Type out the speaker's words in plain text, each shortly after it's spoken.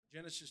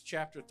Genesis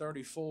chapter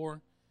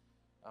 34.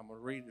 I'm going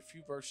to read a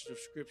few verses of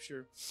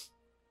Scripture.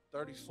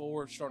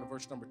 34, starting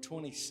verse number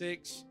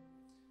 26,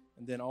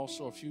 and then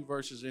also a few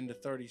verses into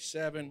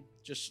 37,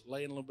 just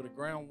laying a little bit of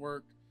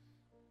groundwork.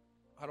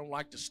 I don't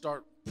like to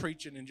start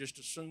preaching and just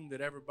assume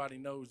that everybody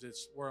knows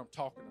it's where I'm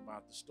talking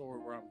about, the story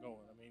where I'm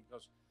going. I mean,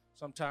 because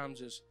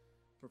sometimes as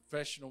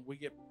professional, we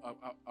get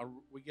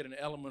an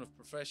element of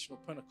professional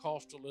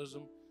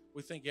Pentecostalism.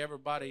 We think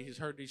everybody has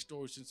heard these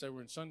stories since they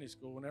were in Sunday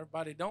school, and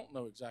everybody don't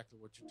know exactly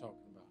what you're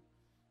talking about.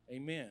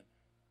 Amen.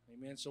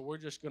 Amen. So we're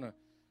going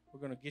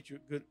to get you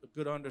a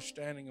good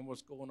understanding of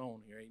what's going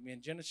on here.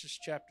 Amen. Genesis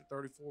chapter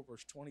 34,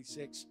 verse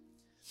 26.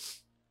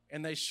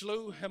 And they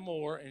slew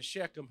Hamor and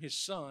Shechem, his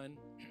son,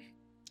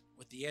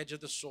 with the edge of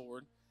the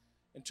sword,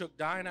 and took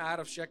Dinah out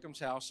of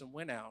Shechem's house and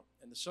went out.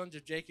 And the sons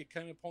of Jacob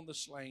came upon the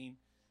slain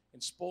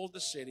and spoiled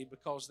the city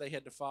because they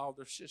had defiled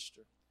their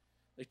sister.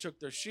 They took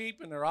their sheep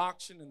and their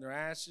oxen and their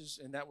asses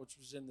and that which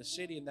was in the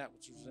city and that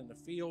which was in the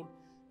field,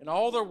 and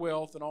all their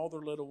wealth and all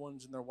their little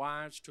ones and their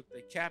wives took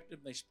they captive.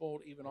 And they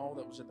spoiled even all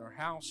that was in their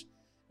house.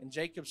 And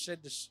Jacob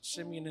said to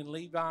Simeon and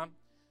Levi,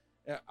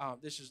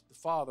 this is the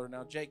father.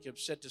 Now Jacob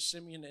said to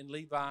Simeon and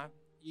Levi,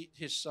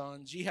 his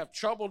sons, ye have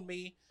troubled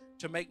me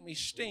to make me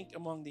stink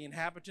among the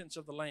inhabitants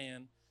of the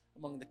land,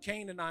 among the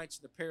Canaanites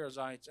and the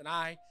Perizzites, and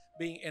I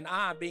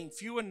being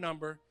few in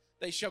number,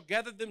 they shall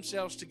gather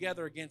themselves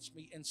together against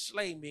me and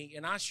slay me,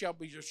 and I shall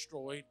be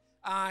destroyed,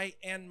 I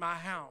and my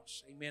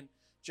house. Amen.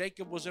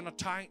 Jacob was in a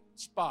tight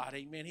spot.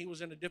 Amen. He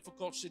was in a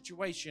difficult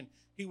situation.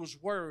 He was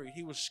worried.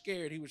 He was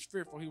scared. He was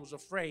fearful. He was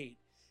afraid.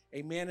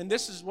 Amen. And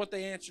this is what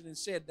they answered and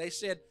said. They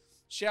said,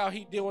 shall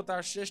he deal with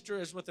our sister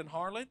as with an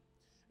harlot?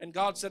 And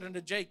God said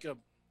unto Jacob,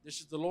 this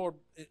is the Lord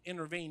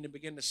intervened and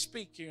began to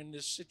speak here in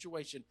this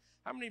situation.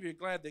 How many of you are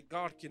glad that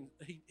God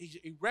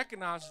he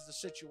recognizes the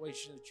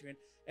situation that you're in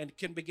and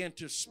can begin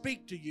to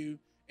speak to you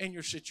in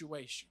your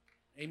situation?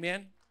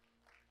 Amen.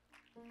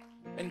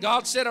 And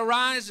God said,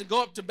 arise and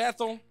go up to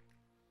Bethel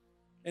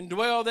and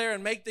dwell there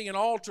and make thee an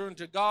altar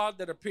unto God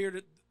that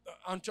appeared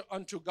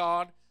unto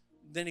God.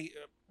 Then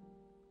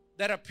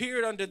that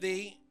appeared unto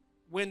thee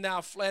when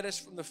thou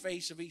fleddest from the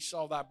face of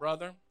Esau thy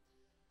brother.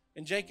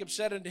 And Jacob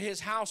said unto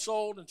his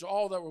household and to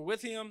all that were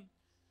with him,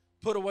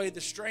 put away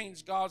the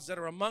strange gods that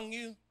are among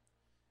you,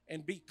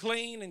 and be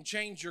clean and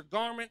change your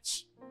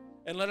garments,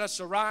 and let us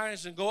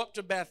arise and go up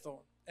to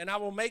Bethel. And I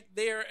will make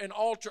there an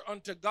altar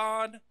unto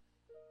God,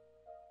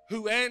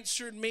 who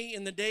answered me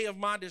in the day of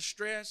my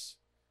distress.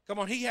 Come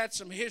on, he had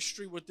some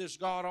history with this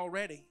God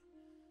already.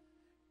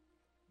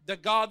 The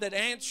God that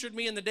answered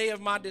me in the day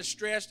of my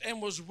distress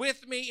and was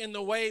with me in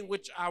the way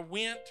which I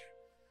went.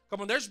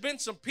 Come on, there's been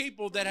some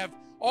people that have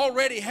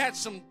already had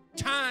some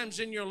times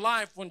in your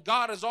life when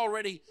God has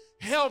already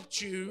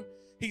helped you.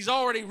 He's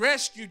already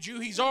rescued you.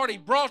 He's already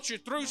brought you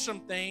through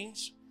some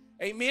things.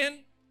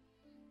 Amen.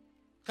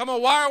 Come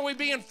on, why are we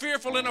being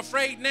fearful and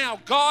afraid now?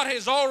 God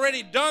has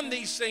already done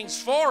these things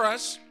for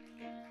us.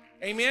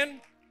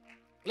 Amen.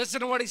 Listen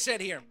to what he said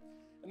here.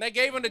 And they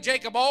gave unto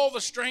Jacob all the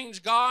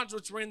strange gods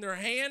which were in their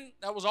hand.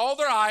 That was all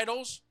their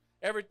idols,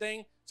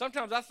 everything.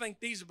 Sometimes I think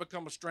these have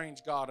become a strange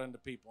God unto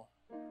people.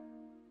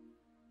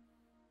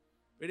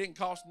 If it didn't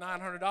cost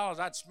 $900,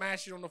 I'd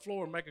smash it on the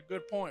floor and make a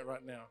good point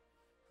right now.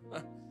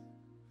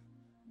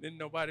 Then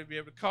nobody would be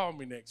able to call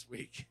me next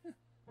week.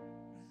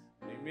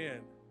 Amen.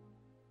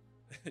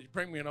 You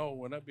bring me an old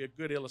one, that'd be a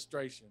good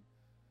illustration.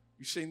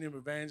 You've seen them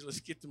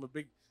evangelists get them a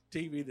big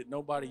TV that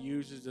nobody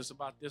uses, that's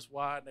about this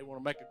wide, and they want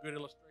to make a good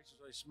illustration, so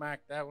they smack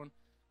that one.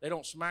 They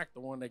don't smack the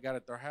one they got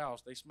at their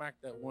house. They smack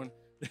that one.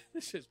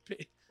 This is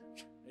big.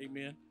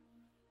 Amen.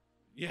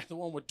 Yeah, the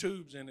one with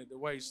tubes in it that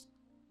weighs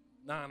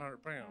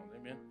 900 pounds.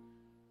 Amen.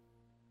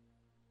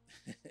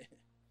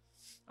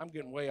 I'm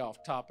getting way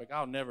off topic.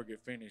 I'll never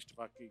get finished if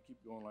I keep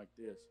going like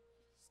this.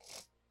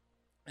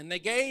 And they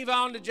gave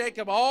unto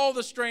Jacob all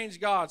the strange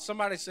gods.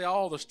 Somebody say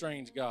all the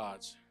strange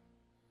gods,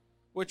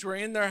 which were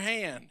in their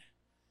hand,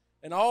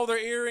 and all their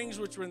earrings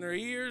which were in their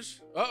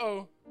ears.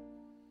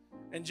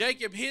 And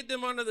Jacob hid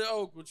them under the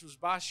oak which was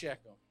by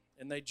Shechem.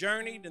 And they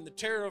journeyed, and the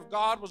terror of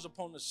God was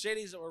upon the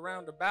cities that were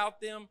round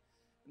about them.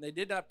 And they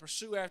did not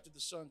pursue after the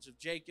sons of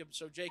Jacob.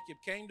 So Jacob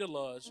came to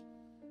Luz,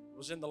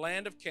 was in the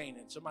land of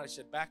Canaan. Somebody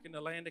said, back in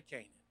the land of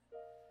Canaan.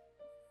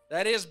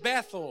 That is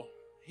Bethel.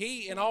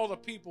 He and all the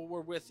people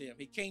were with him.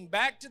 He came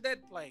back to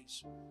that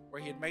place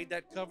where he had made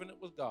that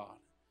covenant with God.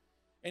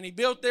 And he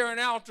built there an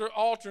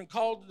altar and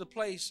called the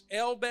place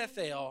El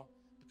Bethel,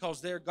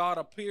 because there God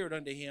appeared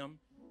unto him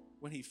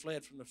when he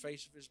fled from the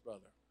face of his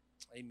brother.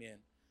 Amen.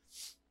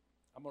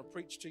 I'm going to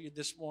preach to you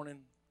this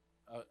morning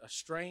a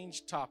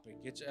strange topic.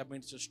 It's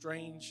a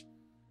strange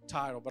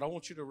title, but I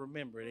want you to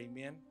remember it.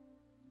 Amen.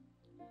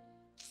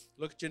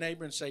 Look at your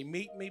neighbor and say,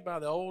 meet me by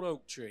the old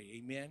oak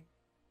tree. Amen.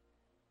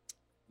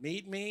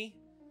 Meet me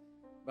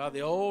by the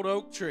old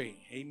oak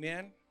tree.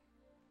 Amen.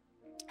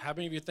 How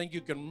many of you think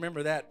you can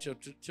remember that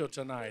till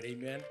tonight?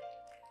 Amen.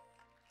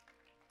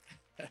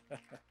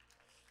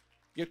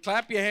 You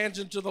clap your hands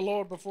into the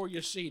Lord before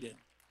you're seated.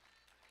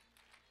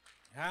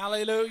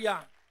 Hallelujah.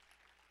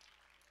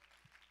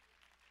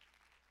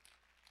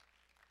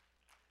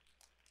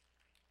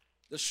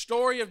 The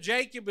story of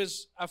Jacob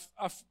is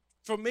a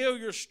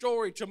familiar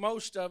story to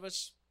most of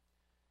us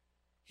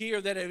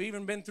here that have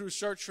even been through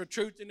Search for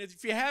Truth. And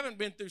if you haven't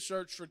been through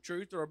Search for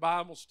Truth or a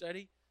Bible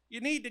study, you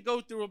need to go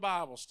through a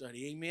Bible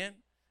study. Amen.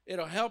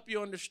 It'll help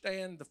you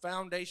understand the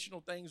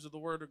foundational things of the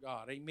Word of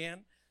God.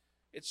 Amen.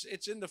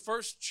 It's in the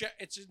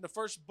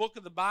first book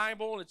of the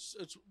Bible.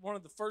 It's one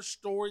of the first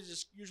stories.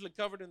 It's usually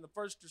covered in the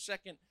first or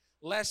second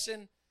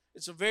lesson.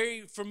 It's a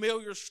very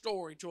familiar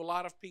story to a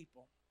lot of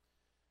people.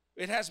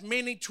 It has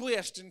many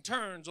twists and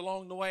turns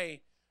along the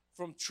way,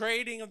 from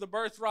trading of the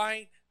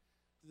birthright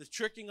to the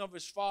tricking of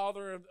his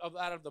father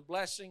out of the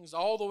blessings,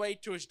 all the way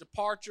to his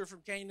departure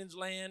from Canaan's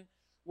land,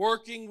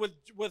 working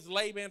with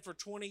Laban for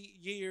 20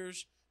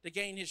 years to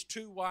gain his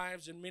 2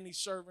 wives and many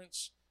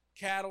servants,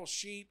 cattle,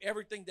 sheep,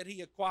 everything that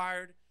he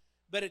acquired.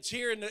 But it's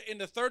here in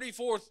the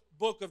 34th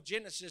book of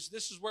Genesis.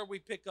 This is where we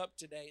pick up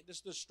today. This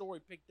is the story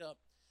picked up.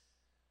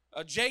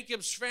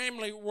 Jacob's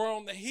family were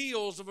on the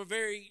heels of a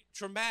very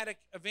traumatic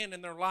event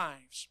in their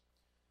lives.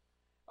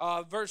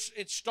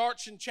 It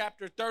starts in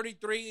chapter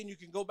 33, and you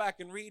can go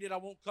back and read it. I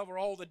won't cover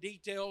all the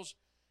details,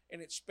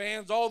 and it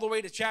spans all the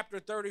way to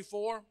chapter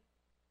 34.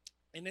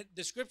 And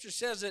the scripture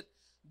says that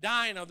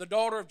Dinah, the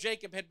daughter of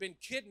Jacob, had been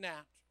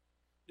kidnapped,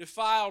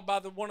 defiled by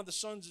one of the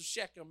sons of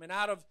Shechem, and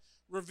out of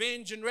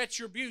revenge and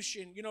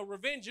retribution,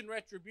 revenge and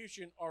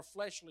retribution are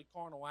fleshly,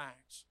 carnal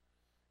acts.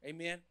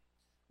 Amen.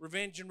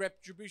 Revenge and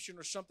retribution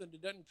are something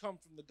that doesn't come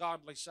from the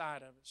godly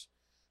side of us.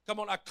 Come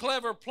on, a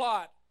clever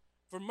plot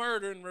for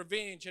murder and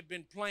revenge had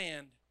been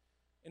planned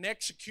and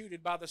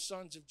executed by the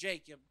sons of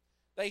Jacob.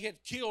 They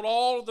had killed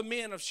all of the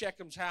men of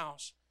Shechem's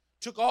house,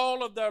 took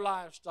all of their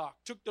livestock,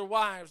 took their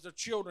wives, their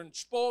children,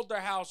 spoiled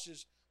their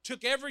houses,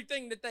 took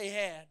everything that they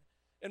had.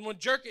 And when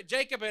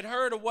Jacob had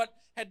heard of what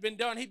had been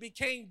done, he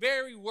became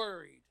very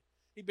worried.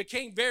 He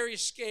became very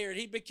scared.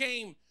 He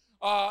began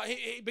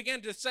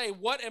to say,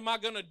 what am I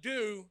going to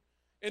do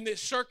in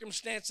this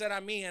circumstance that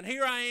I'm in?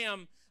 Here I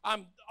am.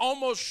 I'm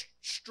almost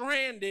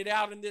stranded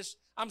out in this.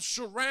 I'm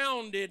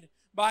surrounded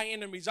by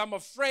enemies. I'm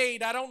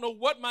afraid. I don't know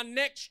what my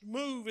next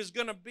move is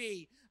going to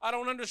be. I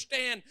don't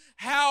understand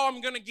how I'm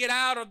going to get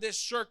out of this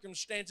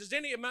circumstance. Is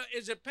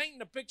it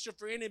painting a picture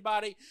for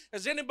anybody?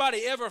 Has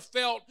anybody ever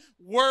felt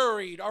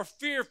worried or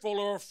fearful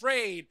or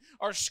afraid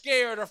or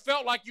scared or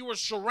felt like you were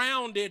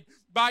surrounded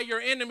by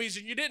your enemies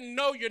and you didn't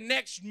know your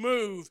next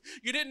move?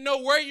 You didn't know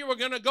where you were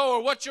going to go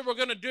or what you were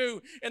going to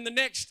do in the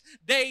next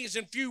days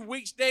and few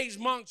weeks, days,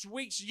 months,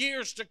 weeks,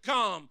 years to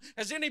come.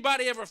 Has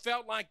anybody ever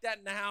felt like that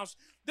in the house?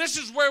 This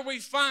is where we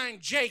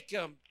find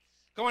Jacob.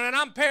 Come on, and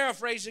I'm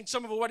paraphrasing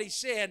some of what he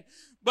said.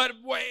 But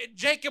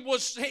Jacob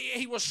was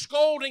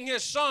scolding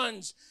his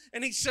sons,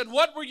 and he said,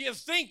 what were you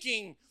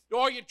thinking?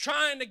 Are you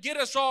trying to get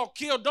us all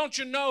killed? Don't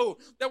you know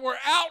that we're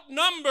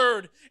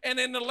outnumbered and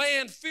in the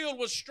land filled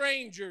with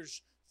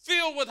strangers,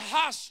 filled with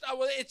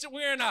hostiles,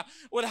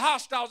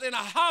 in a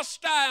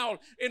hostile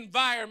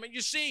environment?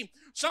 You see,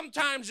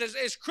 sometimes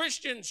as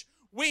Christians,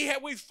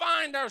 we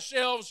find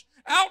ourselves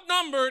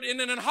outnumbered in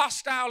an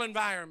hostile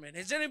environment.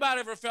 Has anybody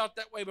ever felt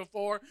that way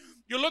before?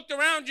 You looked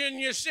around you and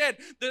you said,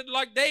 that,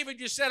 like David,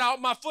 you said,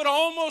 my foot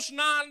almost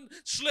not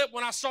slipped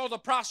when I saw the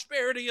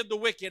prosperity of the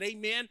wicked.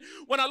 Amen.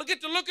 When I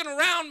get to looking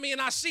around me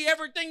and I see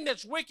everything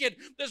that's wicked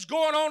that's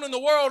going on in the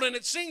world, and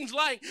it seems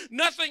like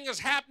nothing is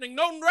happening,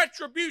 no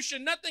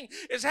retribution, nothing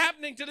is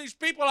happening to these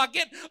people, I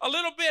get a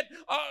little bit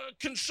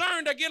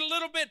concerned. I get a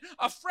little bit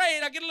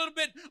afraid. I get a little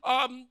bit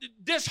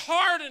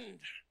disheartened.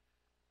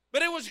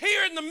 But it was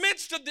here in the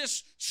midst of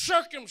this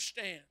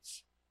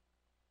circumstance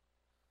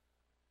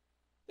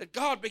that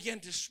God began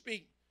to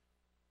speak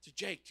to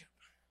Jacob.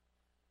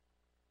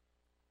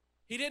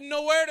 He didn't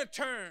know where to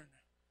turn,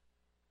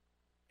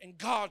 and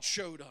God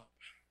showed up.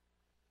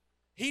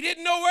 He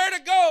didn't know where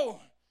to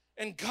go,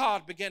 and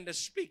God began to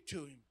speak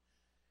to him.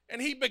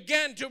 And he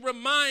began to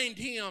remind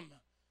him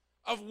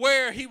of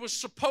where he was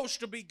supposed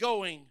to be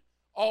going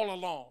all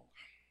along.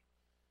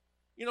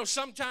 You know,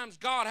 sometimes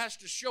God has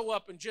to show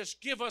up and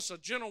just give us a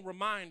gentle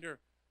reminder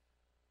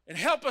and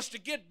help us to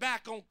get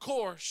back on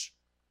course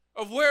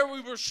of where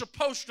we were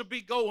supposed to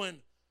be going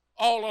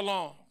all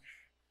along.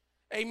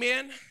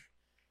 Amen.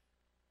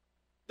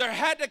 There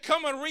had to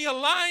come a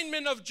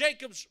realignment of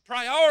Jacob's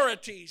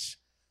priorities.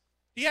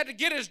 He had to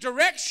get his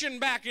direction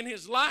back in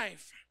his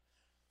life.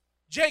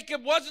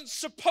 Jacob wasn't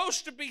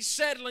supposed to be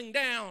settling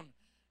down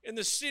in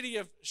the city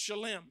of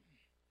Shalem.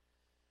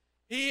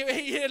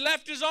 He had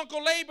left his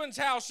uncle Laban's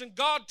house, and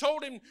God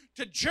told him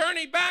to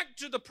journey back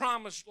to the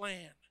promised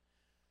land.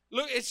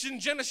 Look, it's in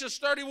Genesis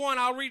 31.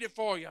 I'll read it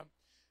for you.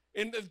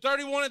 In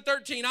 31 and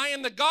 13, I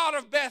am the God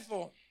of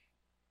Bethel,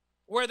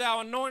 where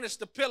thou anointest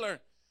the pillar,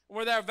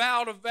 where thou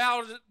vowed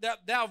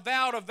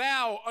a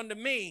vow unto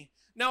me.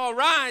 Now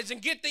arise and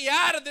get thee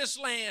out of this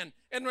land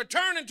and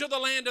return into the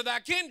land of thy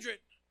kindred.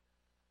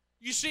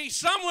 You see,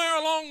 somewhere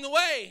along the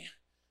way,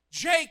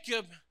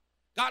 Jacob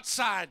got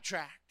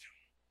sidetracked.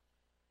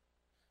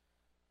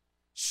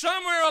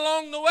 Somewhere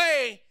along the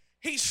way,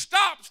 he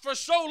stopped for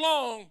so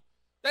long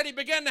that he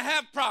began to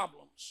have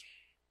problems.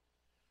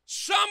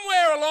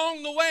 Somewhere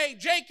along the way,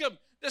 Jacob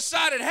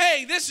decided,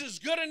 hey, this is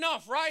good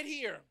enough right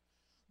here.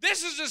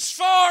 This is as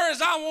far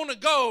as I want to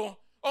go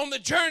on the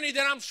journey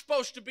that I'm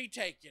supposed to be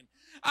taking.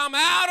 I'm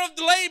out of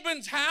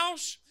Laban's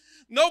house.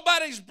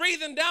 Nobody's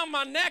breathing down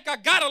my neck. I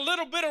got a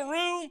little bit of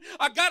room.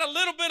 I got a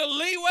little bit of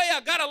leeway. I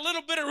got a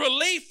little bit of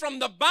relief from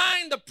the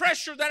bind, the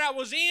pressure that I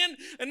was in.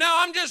 And now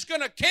I'm just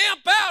going to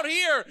camp out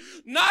here,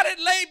 not at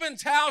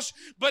Laban's house,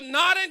 but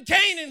not in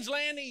Canaan's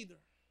land either.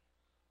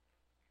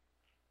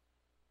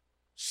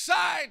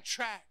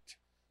 Sidetracked.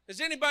 Has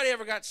anybody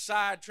ever got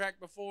sidetracked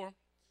before?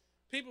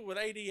 People with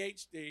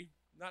ADHD,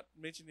 not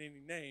mentioning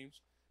any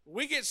names,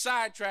 we get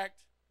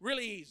sidetracked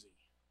really easy.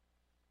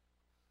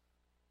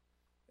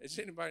 Does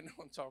anybody know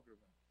what I'm talking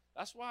about?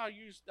 That's why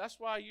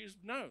I use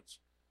notes.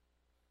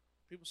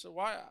 People say,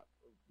 why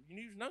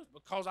you use notes?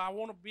 Because I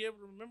want to be able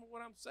to remember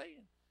what I'm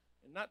saying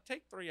and not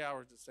take 3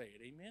 hours to say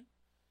it. Amen.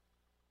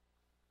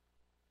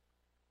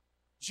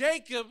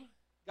 Jacob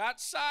got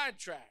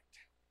sidetracked.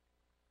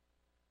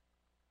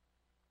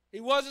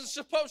 He wasn't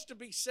supposed to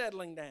be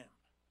settling down.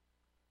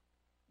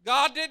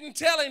 God didn't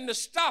tell him to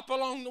stop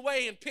along the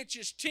way and pitch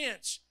his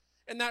tents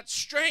in that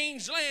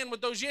strange land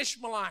with those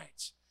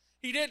Ishmaelites.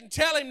 He didn't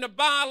tell him to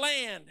buy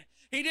land.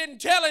 He didn't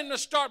tell him to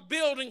start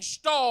building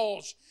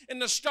stalls and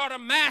to start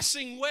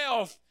amassing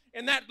wealth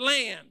in that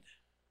land.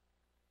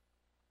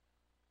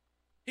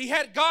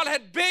 God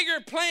had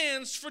bigger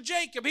plans for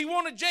Jacob. He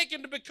wanted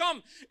Jacob to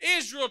become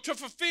Israel, to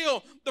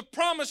fulfill the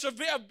promise of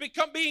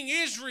being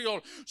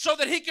Israel, so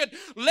that he could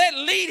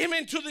lead him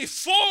into the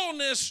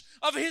fullness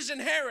of his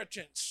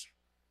inheritance.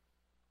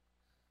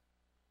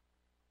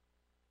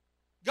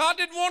 God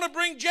didn't want to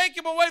bring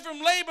Jacob away from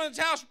Laban's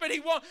house, but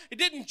he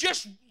didn't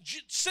just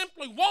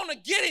simply want to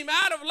get him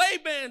out of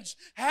Laban's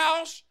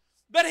house,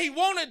 but he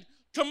wanted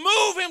to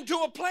move him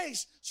to a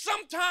place.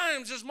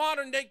 Sometimes as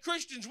modern day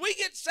Christians, we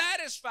get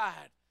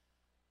satisfied.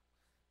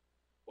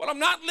 Well, I'm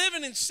not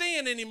living in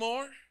sin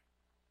anymore,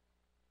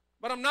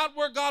 but I'm not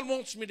where God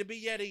wants me to be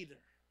yet either.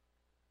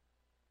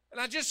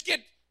 And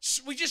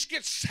we just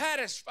get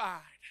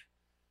satisfied.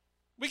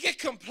 We get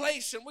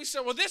complacent. We say,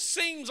 well, this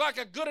seems like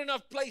a good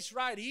enough place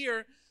right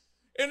here.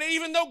 And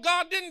even though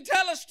God didn't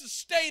tell us to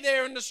stay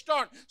there and to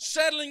start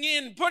settling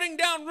in, putting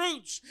down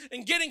roots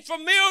and getting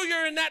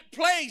familiar in that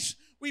place,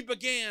 we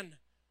began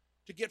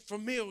to get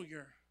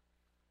familiar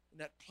in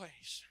that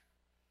place.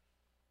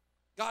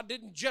 God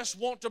didn't just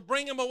want to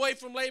bring him away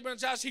from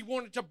Laban's house. He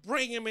wanted to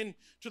bring him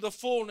into the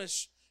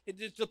fullness,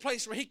 into the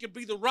place where he could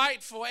be the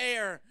rightful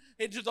heir,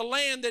 into the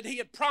land that he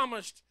had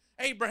promised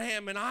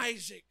Abraham and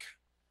Isaac.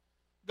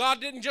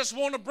 God didn't just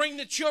want to bring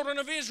the children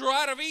of Israel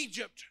out of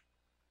Egypt.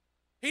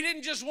 He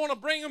didn't just want to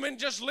bring them and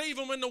just leave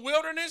them in the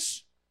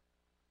wilderness.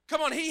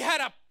 Come on, he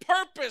had a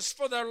purpose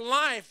for their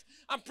life.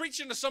 I'm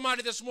preaching to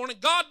somebody this morning.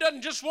 God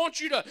doesn't just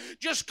want you to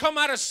just come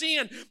out of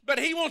sin, but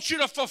he wants you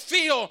to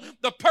fulfill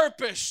the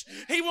purpose.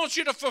 He wants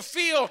you to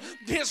fulfill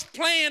his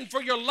plan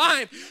for your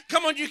life.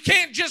 Come on, you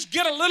can't just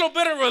get a little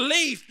bit of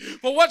relief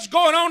for what's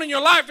going on in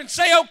your life and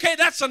say, okay,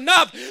 that's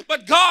enough.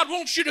 But God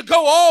wants you to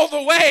go all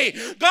the way.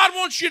 God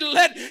wants you to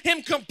let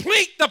him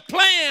complete the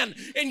plan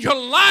in your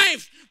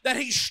life that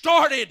he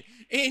started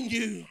in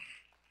you.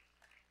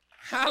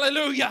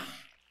 Hallelujah.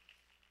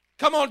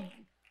 Come on.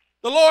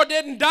 The Lord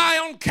didn't die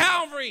on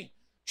Calvary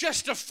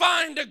just to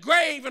find a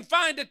grave and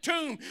find a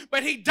tomb,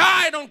 but he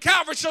died on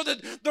Calvary so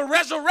that the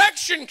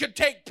resurrection could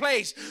take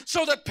place,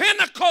 so that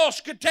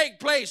Pentecost could take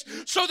place,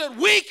 so that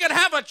we could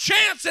have a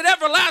chance at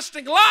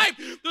everlasting life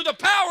through the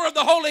power of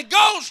the Holy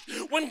Ghost.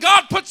 When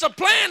God puts a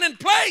plan in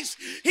place,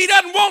 he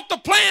doesn't want the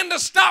plan to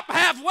stop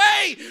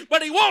halfway,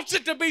 but he wants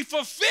it to be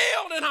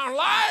fulfilled in our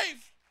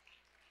life.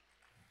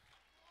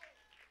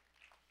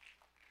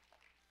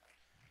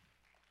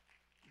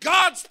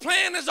 God's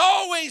plan is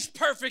always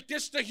perfect.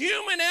 It's the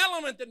human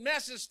element that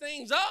messes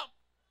things up.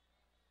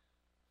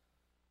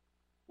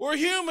 We're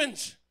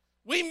humans.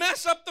 We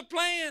mess up the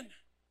plan.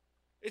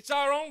 It's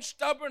our own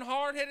stubborn,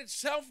 hard-headed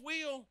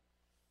self-will.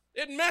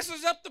 It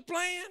messes up the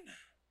plan.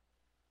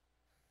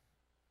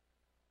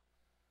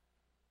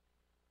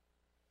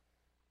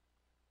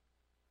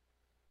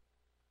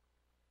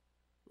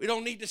 We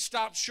don't need to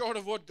stop short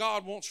of what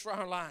God wants for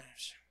our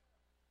lives.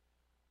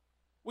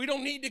 We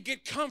don't need to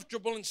get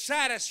comfortable and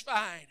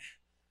satisfied,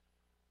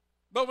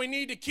 but we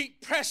need to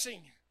keep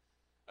pressing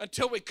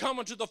until we come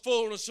into the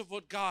fullness of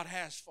what God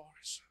has for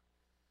us.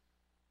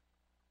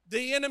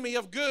 The enemy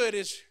of great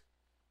is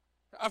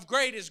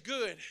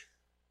good.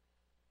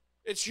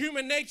 It's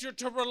human nature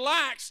to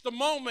relax the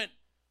moment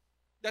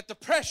that the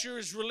pressure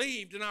is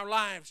relieved in our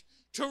lives,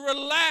 to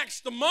relax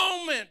the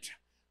moment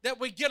that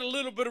we get a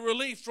little bit of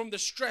relief from the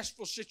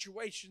stressful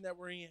situation that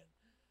we're in.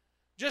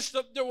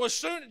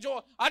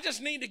 I just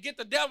need to get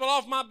the devil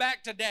off my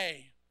back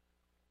today.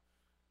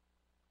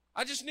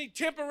 I just need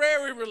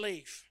temporary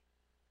relief.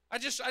 I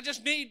just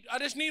need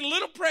a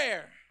little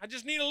prayer. I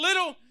just need a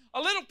little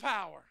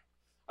power.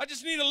 I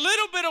just need a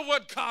little bit of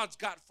what God's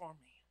got for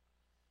me.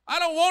 I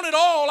don't want it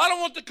all. I don't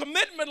want the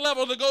commitment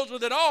level that goes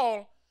with it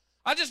all.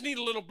 I just need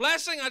a little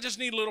blessing. I just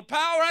need a little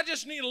power. I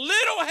just need a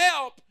little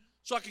help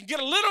so I can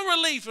get a little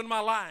relief in my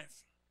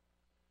life.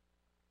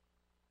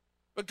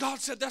 But God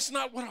said, that's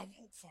not what I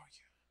want for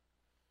you.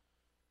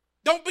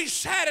 Don't be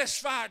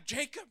satisfied,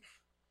 Jacob,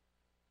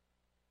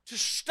 to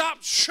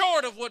stop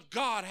short of what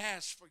God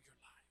has for your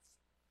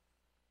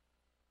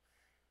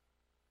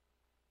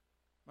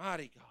life.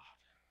 Mighty God.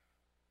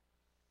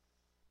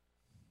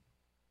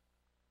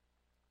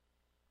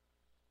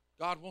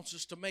 God wants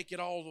us to make it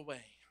all the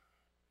way.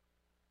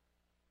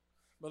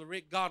 Brother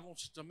Rick, God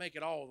wants us to make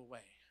it all the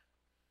way.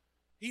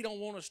 He don't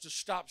want us to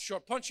stop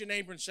short. Punch your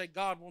neighbor and say,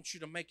 God wants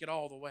you to make it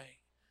all the way.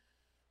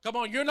 Come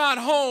on, you're not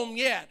home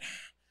yet.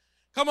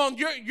 Come on,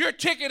 your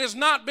ticket has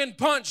not been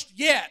punched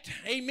yet.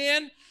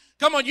 Amen.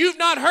 Come on, you've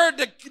not heard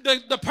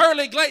the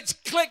pearly gates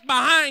click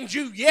behind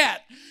you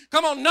yet.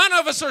 Come on, none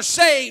of us are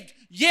saved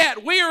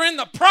yet. We are in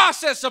the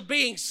process of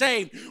being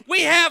saved.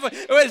 We have,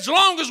 as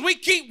long as we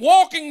keep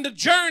walking the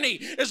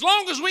journey, as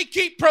long as we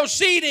keep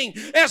proceeding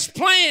as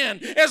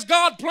planned, as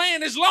God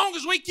planned, as long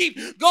as we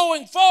keep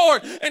going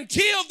forward,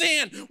 until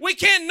then,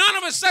 none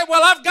of us say,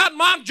 well, I've got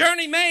my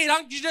journey made.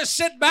 You just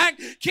sit back,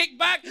 kick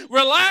back,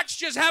 relax,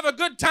 just have a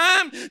good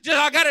time.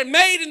 I got it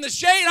made in the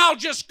shade. I'll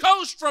just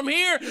coast from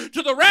here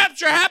till the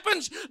rapture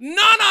happens.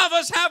 None of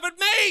us have it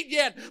made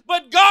yet,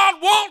 but God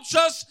wants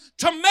us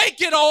to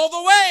make it all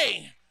the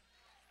way.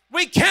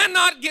 We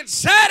cannot get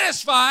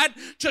satisfied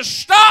to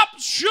stop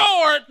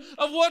short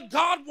of what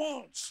God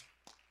wants.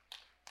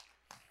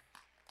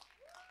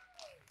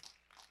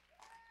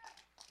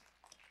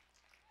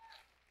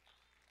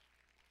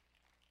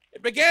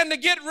 It began to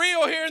get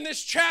real here in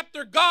this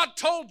chapter. God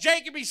told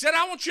Jacob, he said,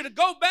 I want you to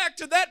go back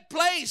to that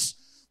place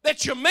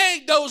that you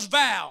made those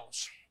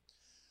vows.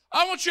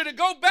 I want you to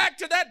go back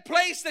to that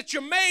place that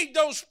you made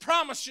those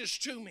promises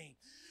to me.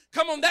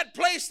 Come on, that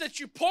place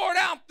that you poured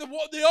out the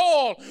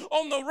oil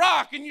on the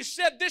rock and you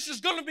said this is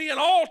going to be an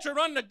altar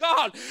unto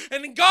God.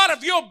 And God,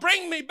 if you'll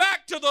bring me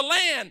back to the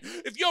land,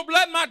 if you'll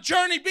let my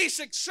journey be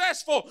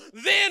successful,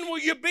 then will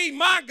you be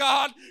my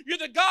God. You're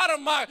the God of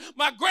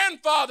my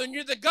grandfather, and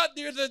you're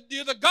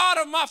the God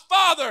of my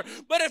father.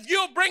 But if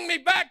you'll bring me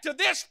back to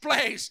this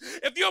place,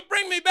 if you'll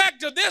bring me back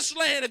to this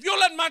land, if you'll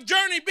let my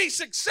journey be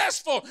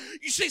successful.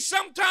 You see,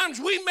 sometimes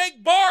we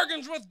make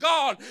bargains with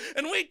God,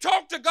 and we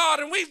talk to God,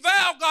 and we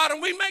vow God,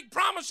 and we make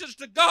promises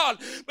to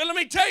God. But let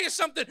me tell you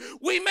something.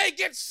 We may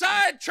get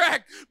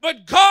sidetracked,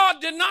 but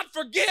God did not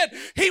forget.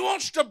 He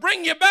wants to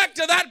bring you back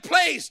to that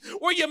place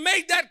where you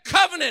made that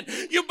covenant.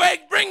 You may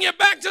bring you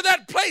back to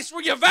that place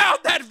where you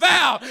vowed that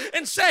vow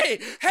and say,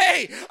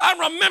 hey, I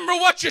remember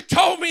what you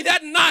told me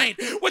that night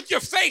with your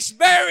face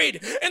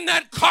buried in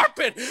that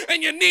carpet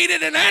and you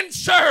needed an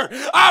answer.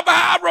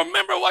 I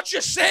remember what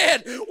you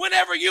said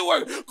whenever you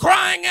were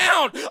crying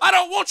out. I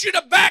don't want you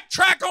to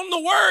backtrack on the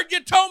word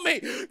you told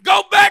me.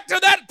 Go back to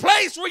that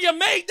place where you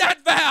made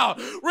that vow.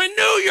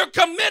 Renew your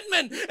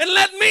commitment and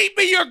let me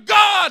be your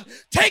God.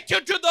 Take you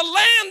to the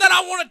land that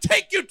I want to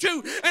take you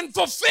to and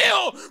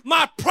fulfill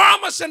my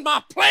promise and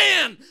my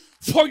plan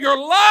for your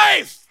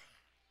life.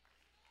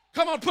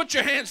 Come on, put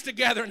your hands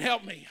together and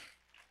help me.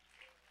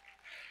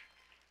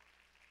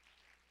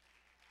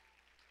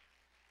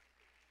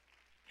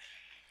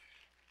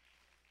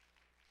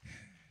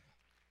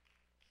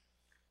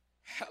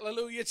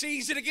 Hallelujah. It's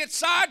easy to get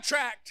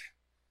sidetracked.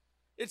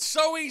 It's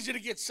so easy to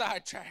get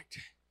sidetracked.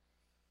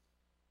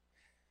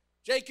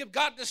 Jacob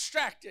got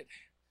distracted.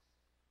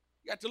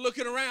 He got to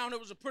looking around.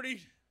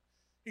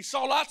 He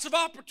saw lots of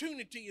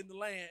opportunity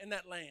in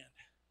that land.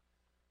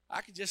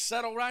 I could just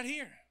settle right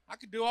here. I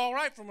could do all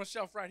right for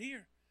myself right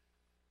here.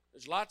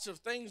 There's lots of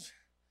things.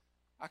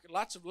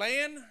 Lots of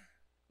land.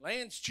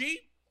 Land's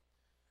cheap.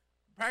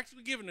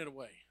 Practically giving it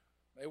away.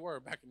 They were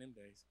back in them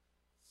days.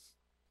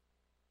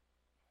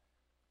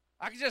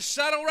 I can just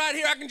settle right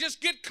here. I can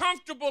just get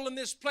comfortable in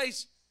this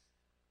place.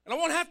 And I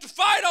won't have to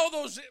fight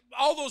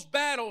all those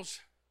battles.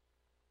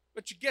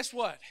 But guess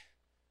what?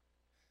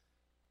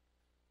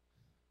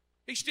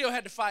 He still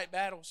had to fight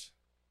battles.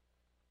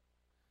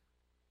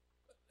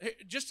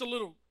 Just a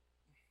little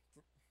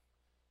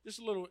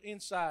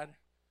inside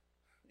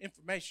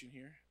information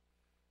here.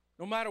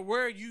 No matter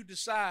where you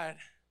decide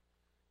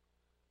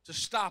to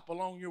stop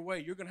along your way,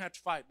 you're going to have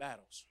to fight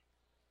battles.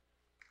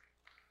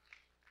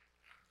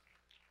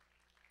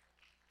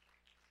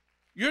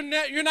 There's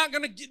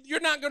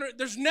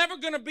never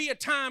going to be a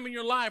time in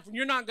your life when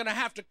you're not going to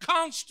have to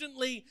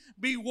constantly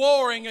be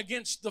warring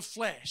against the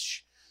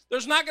flesh.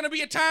 There's not going to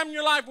be a time in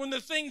your life when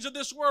the things of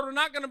this world are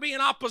not going to be in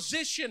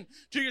opposition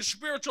to your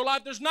spiritual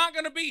life. There's not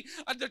going to be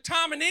a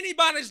time in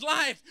anybody's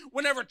life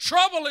whenever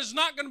trouble is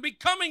not going to be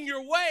coming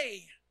your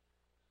way.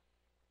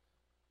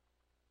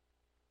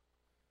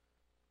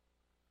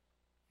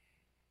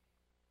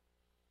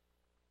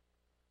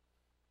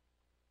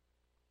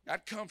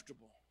 Got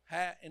comfortable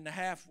in the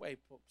halfway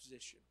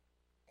position.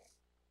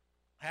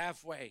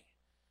 Halfway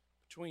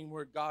between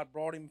where God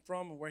brought him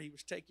from and where he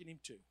was taking him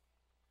to.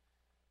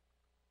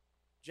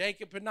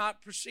 Jacob had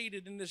not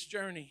proceeded in this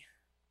journey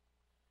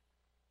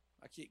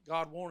like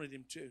God wanted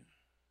him to.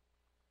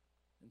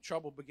 And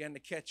trouble began to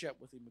catch up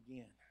with him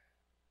again.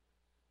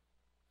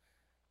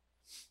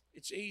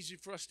 It's easy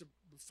for us to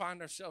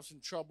find ourselves in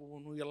trouble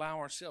when we allow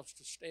ourselves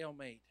to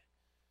stalemate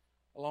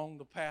along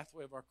the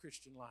pathway of our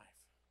Christian life.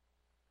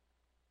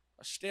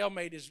 A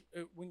stalemate is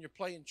when you're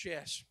playing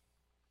chess.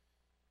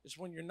 It's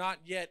when you're not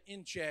yet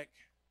in check,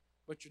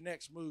 but your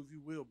next move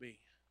you will be.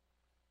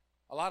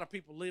 A lot of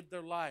people live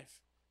their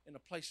life in a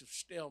place of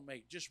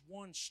stalemate, just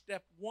one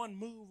step, one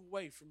move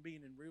away from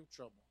being in real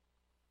trouble.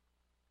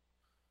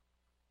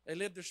 They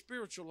live their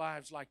spiritual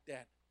lives like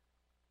that.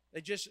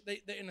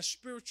 They're in a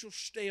spiritual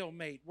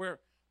stalemate where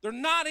they're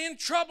not in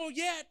trouble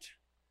yet,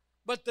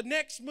 but the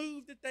next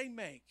move that they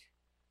make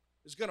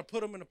is going to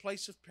put them in a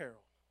place of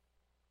peril.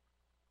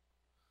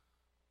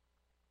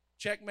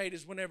 Checkmate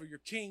is whenever your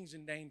king's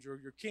in danger or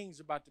your king's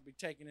about to be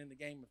taken in the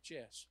game of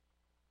chess.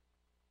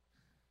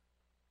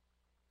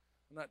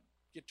 I'm not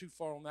get too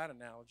far on that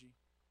analogy.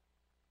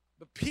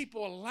 But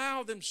people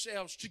allow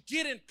themselves to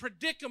get in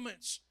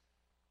predicaments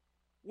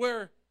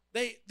where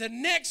the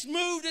next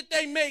move that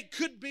they make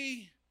could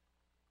be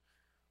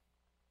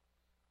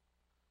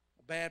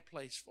a bad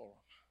place for them.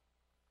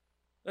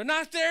 They're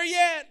not there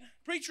yet.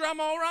 Preacher, I'm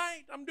all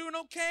right. I'm doing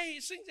okay.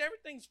 It seems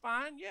everything's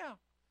fine. Yeah.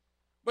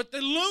 But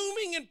the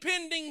looming and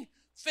pending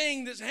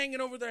thing that's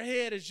hanging over their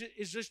head is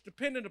just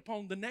dependent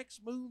upon the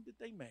next move that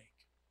they make.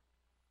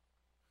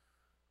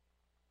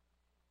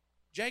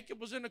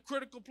 Jacob was in a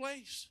critical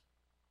place.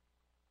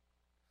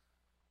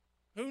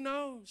 Who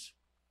knows?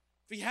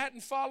 If he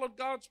hadn't followed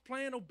God's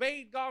plan,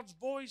 obeyed God's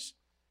voice,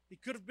 he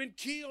could have been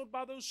killed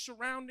by those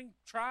surrounding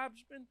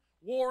tribesmen,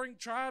 warring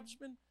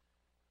tribesmen.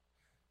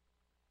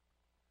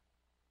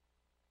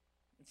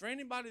 And for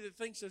anybody that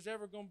thinks there's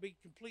ever going to be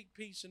complete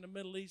peace in the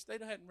Middle East, they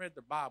hadn't read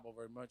the Bible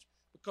very much,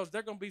 because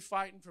they're going to be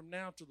fighting from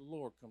now till the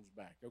Lord comes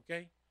back,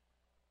 okay?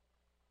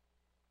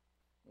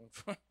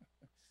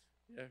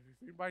 Yeah,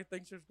 if anybody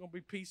thinks there's going to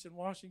be peace in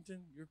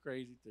Washington, you're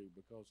crazy too,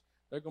 because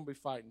they're going to be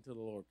fighting until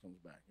the Lord comes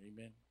back.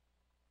 Amen?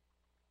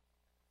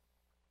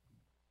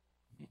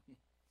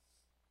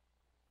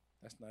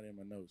 That's not in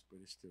my notes, but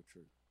it's still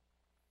true.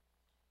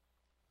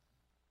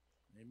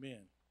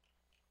 Amen.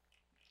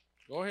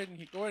 Go ahead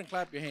and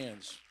clap your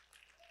hands.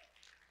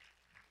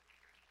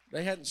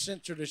 They hadn't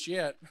censored us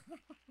yet.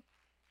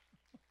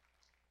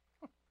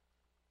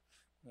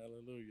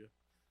 Hallelujah.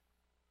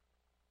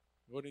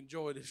 Would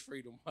enjoy this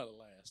freedom while it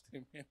lasts.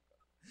 Amen.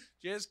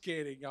 Just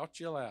kidding. Y'all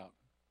chill out.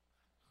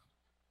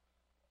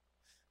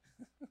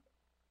 That's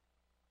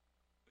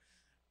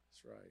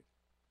right.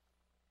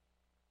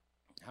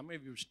 How many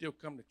of you would still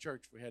come to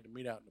church if we had to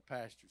meet out in the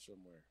pasture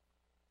somewhere?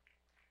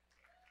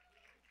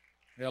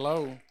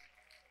 Hello.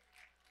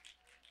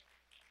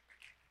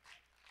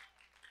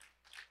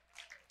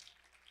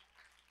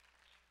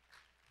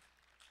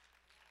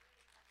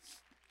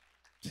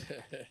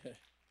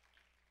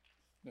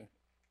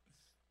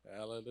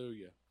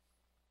 Hallelujah.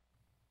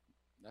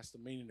 That's the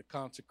meaning of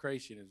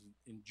consecration, is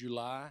in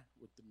July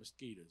with the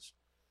mosquitoes.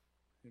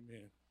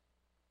 Amen.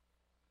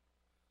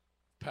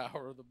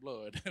 Power of the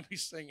blood. Be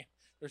singing.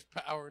 There's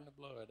power in the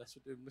blood. That's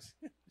what they're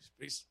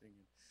be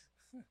singing.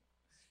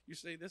 You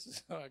see, this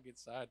is how I get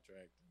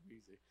sidetracked.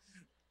 Easy.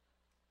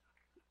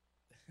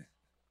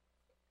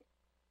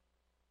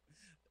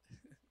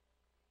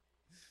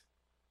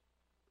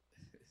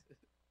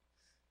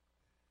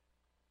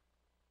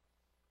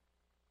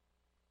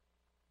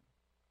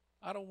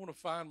 I don't want to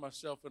find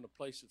myself in a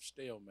place of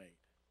stalemate.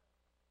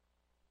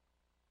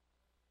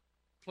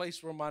 A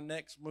place where my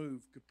next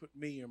move could put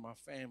me or my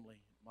family,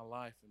 my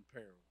life in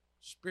peril.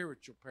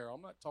 Spiritual peril.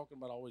 I'm not talking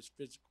about always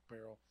physical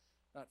peril,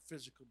 not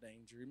physical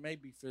danger. It may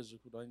be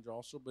physical danger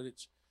also, but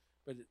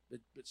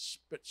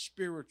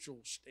spiritual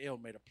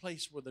stalemate. A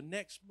place where the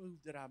next move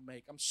that I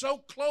make, I'm so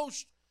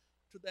close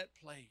to that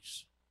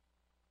place.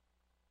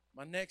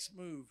 My next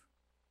move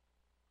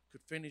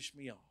could finish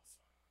me off.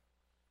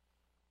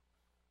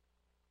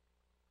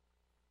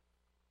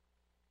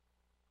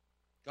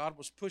 God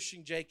was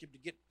pushing Jacob to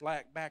get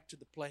back to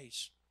the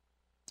place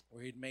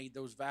where he'd made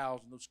those vows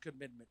and those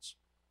commitments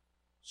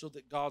so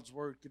that God's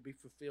word could be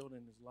fulfilled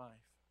in his life.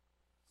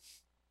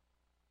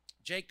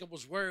 Jacob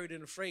was worried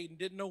and afraid and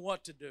didn't know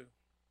what to do.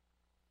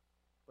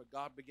 But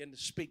God began to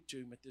speak to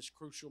him at this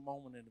crucial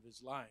moment in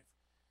his life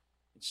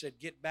and said,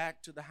 get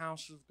back to the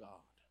house of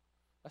God.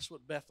 That's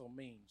what Bethel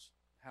means,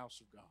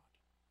 house of God.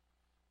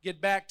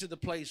 Get back to the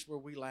place where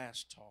we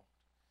last talked.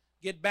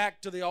 Get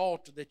back to the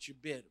altar that you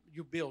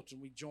built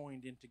and we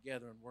joined in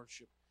together and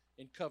worship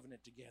in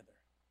covenant together.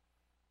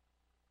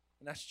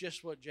 And that's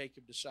just what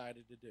Jacob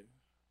decided to do.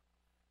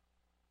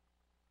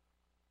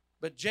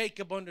 But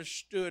Jacob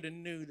understood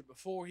and knew that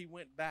before he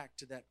went back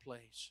to that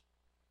place,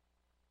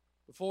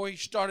 before he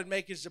started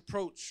making his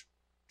approach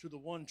to the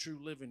one true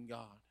living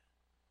God,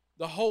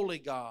 the holy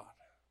God,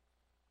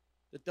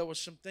 that there were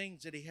some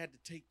things that he had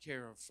to take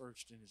care of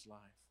first in his life.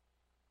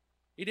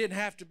 He didn't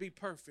have to be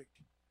perfect,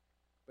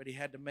 but he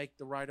had to make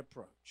the right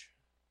approach.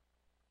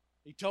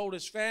 He told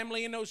his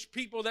family and those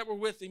people that were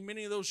with him,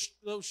 many of those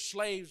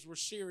slaves were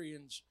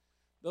Syrians,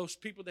 those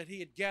people that he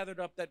had gathered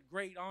up, that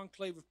great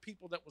enclave of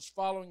people that was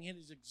following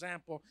his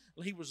example.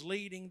 He was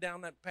leading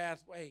down that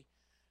pathway.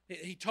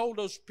 He told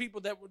those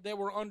people that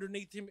were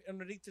underneath him,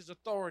 underneath his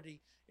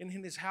authority and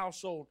in his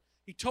household,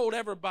 he told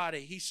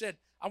everybody, he said,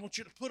 I want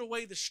you to put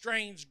away the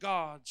strange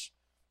gods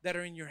that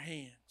are in your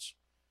hands.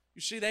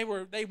 You see,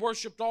 they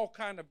worshipped all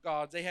kind of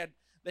gods. They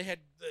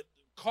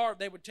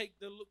would take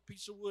the little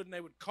piece of wood and they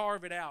would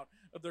carve it out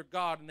of their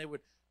god, and they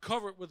would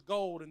cover it with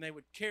gold, and they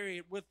would carry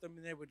it with them,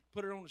 and they would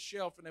put it on the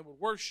shelf, and they would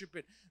worship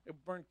it. They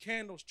would burn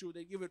candles to it.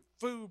 They give it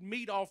food,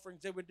 meat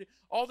offerings. They would do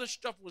all this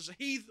stuff. Was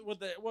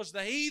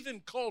the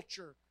heathen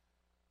culture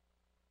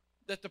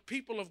that the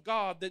people of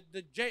God,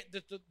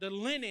 the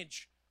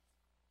lineage,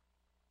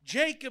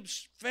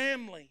 Jacob's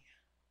family,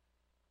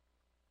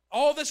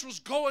 all this was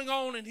going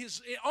on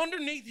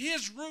underneath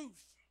his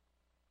roof.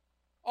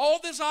 All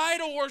this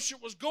idol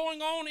worship was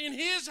going on in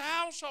his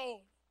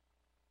household.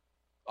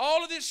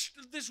 All of this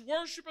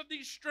worship of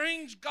these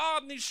strange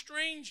gods and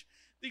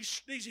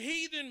these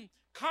heathen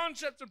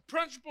concepts and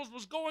principles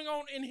was going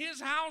on in his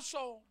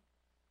household.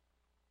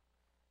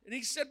 And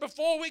he said,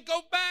 before we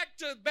go back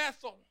to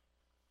Bethel,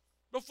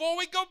 before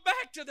we go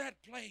back to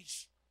that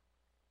place,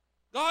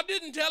 God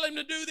didn't tell him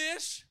to do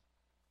this,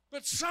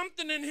 but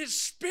something in his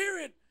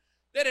spirit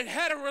that it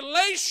had a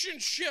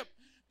relationship,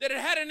 that it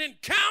had an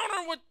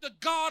encounter with the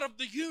God of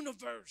the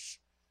universe,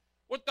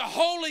 with the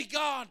holy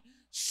God,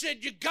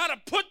 said, you got to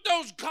put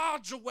those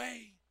gods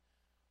away.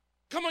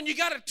 Come on, you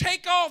got to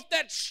take off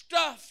that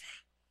stuff.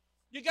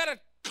 You got to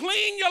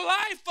clean your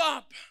life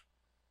up.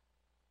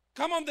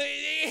 Come on,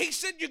 he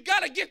said you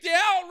got to get the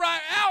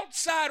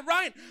outside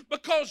right,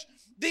 because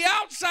the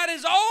outside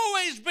has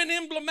always been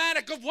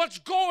emblematic of what's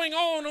going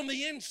on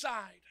the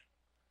inside.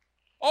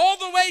 All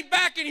the way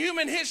back in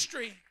human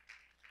history,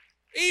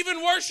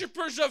 even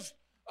worshipers of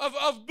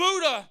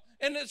Buddha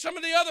and some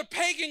of the other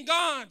pagan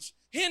gods,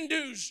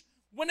 Hindus,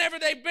 whenever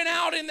they've been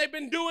out and they've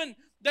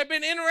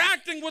been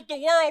interacting with the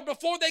world,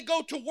 before they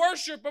go to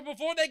worship or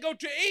before they go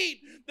to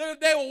eat,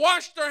 they will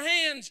wash their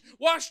hands,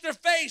 wash their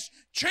face,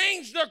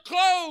 change their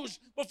clothes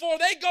before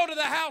they go to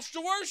the house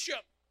to worship.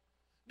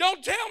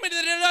 Don't tell me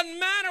that it doesn't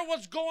matter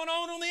what's going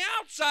on the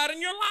outside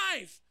in your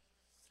life.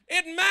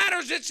 It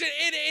matters.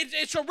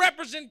 It's a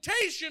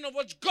representation of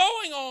what's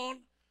going on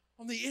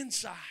the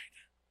inside.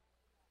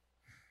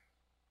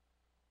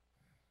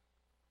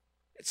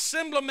 It's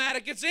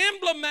emblematic. It's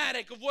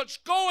emblematic of what's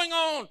going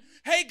on.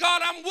 Hey,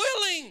 God, I'm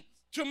willing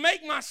to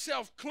make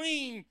myself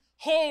clean,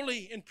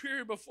 holy, and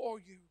pure before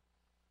you.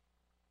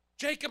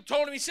 Jacob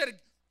told him, he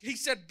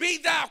said, be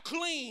thou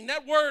clean.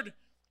 That word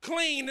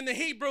clean in the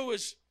Hebrew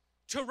is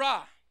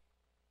Torah.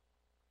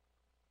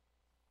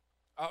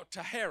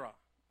 Tahara.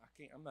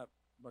 I'm not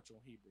much on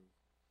Hebrew.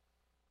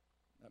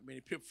 Not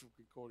many people from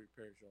Concordia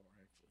Parish are,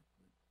 actually.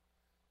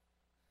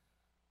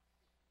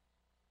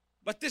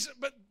 But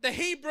the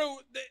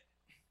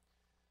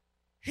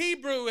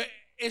Hebrew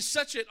is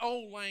such an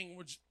old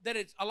language that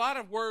a lot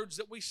of words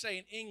that we say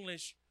in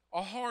English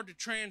are hard to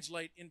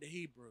translate into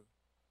Hebrew,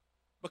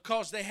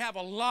 because they have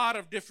a lot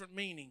of different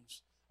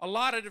meanings, a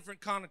lot of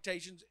different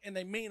connotations, and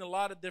they mean a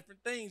lot of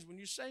different things when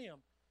you say them.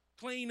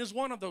 Clean is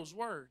one of those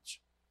words.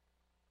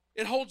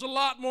 It holds a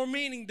lot more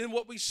meaning than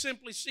what we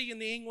simply see in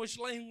the English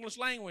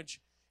language.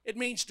 It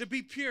means to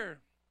be pure.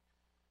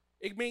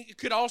 It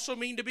could also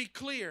mean to be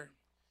clear.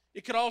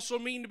 It could also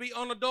mean to be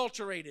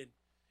unadulterated.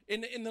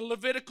 In the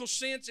Levitical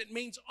sense, it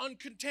means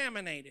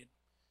uncontaminated.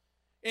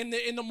 In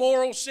the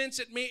moral sense,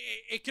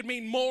 it could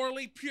mean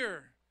morally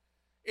pure.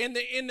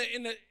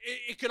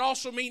 It could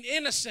also mean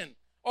innocent,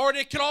 or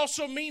it could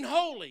also mean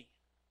holy.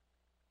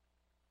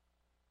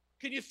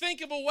 Can you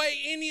think of a way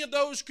any of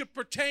those could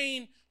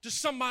pertain to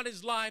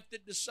somebody's life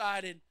that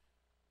decided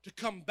to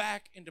come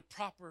back into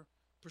proper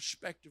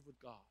perspective with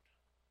God?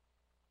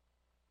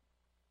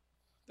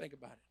 Think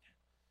about it.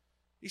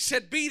 He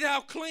said, be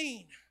thou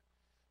clean.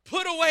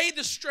 Put away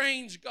the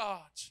strange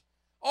gods.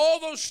 All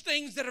those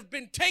things that have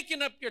been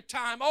taking up your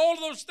time, all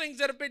those things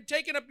that have been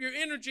taking up your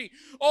energy,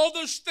 all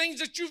those things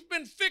that you've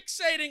been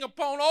fixating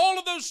upon, all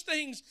of those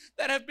things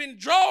that have been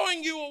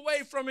drawing you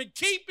away from and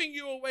keeping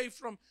you away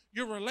from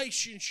your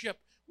relationship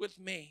with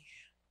me.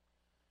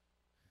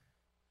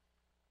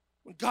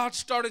 When God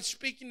started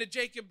speaking to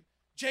Jacob,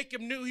 Jacob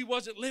knew he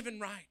wasn't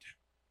living right.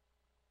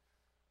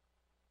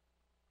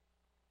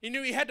 He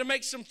knew he had to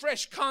make some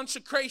fresh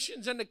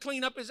consecrations and to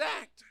clean up his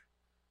act.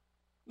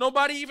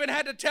 Nobody even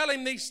had to tell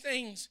him these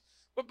things.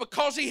 But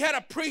because he had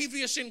a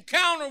previous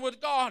encounter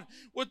with God,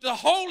 with the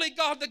holy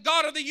God, the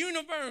God of the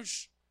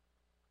universe,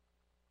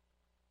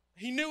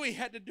 he knew he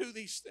had to do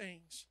these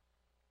things.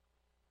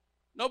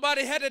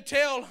 Nobody had to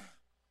tell.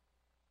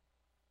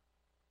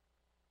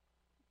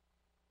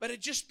 But it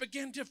just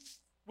began to,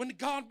 when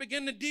God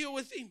began to deal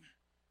with him.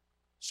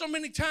 So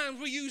many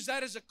times we use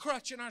that as a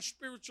crutch in our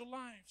spiritual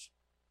lives.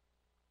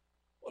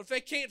 Well, if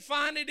they can't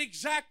find it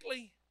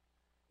exactly,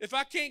 if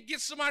I can't get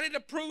somebody to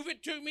prove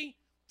it to me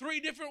 3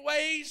 different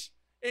ways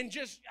and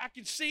just I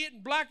can see it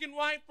in black and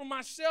white for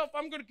myself,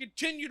 I'm going to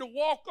continue to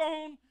walk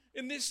on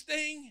in this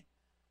thing.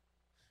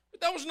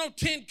 But there was no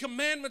 10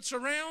 commandments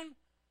around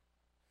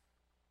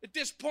at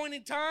this point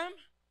in time.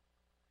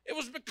 It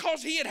was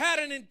because he had had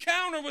an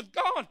encounter with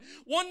God.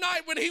 One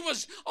night when he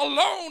was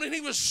alone and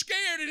he was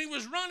scared and he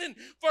was running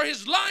for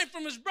his life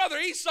from his brother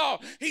Esau,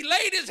 he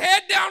laid his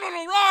head down on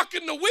a rock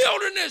in the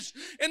wilderness.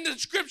 And the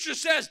scripture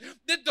says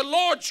that the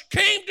Lord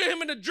came to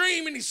him in a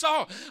dream, and he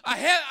saw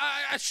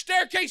a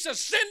staircase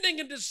ascending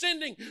and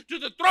descending to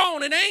the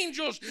throne, and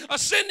angels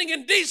ascending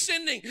and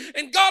descending.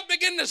 And God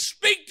began to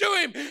speak to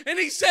him, and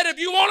he said, if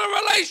you want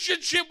a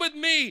relationship with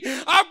me,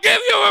 I'll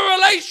give you a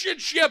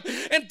relationship.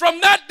 And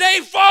from that day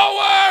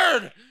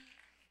forward,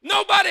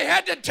 nobody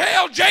had to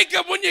tell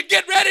Jacob, when you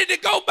get ready to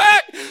go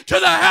back to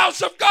the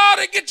house of God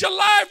and get your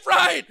life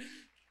right,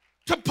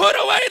 to put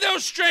away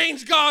those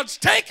strange gods,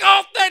 take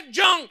off that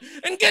junk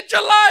and get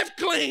your life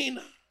clean.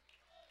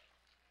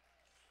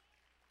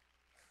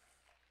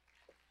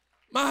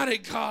 Mighty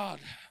God.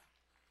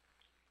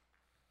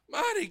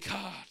 Mighty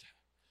God.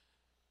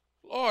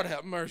 Lord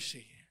have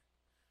mercy.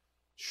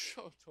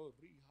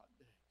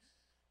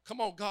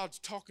 Come on, God's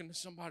talking to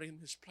somebody in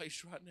this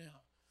place right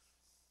now.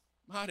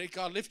 Mighty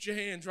God, lift your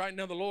hands right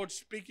now. The Lord's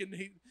speaking.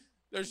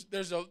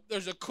 There's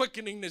a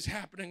quickening that's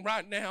happening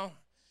right now.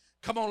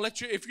 Come on, let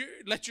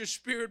your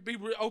spirit be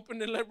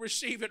open and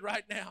receive it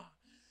right now.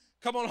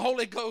 Come on,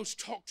 Holy Ghost,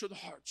 talk to the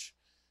hearts.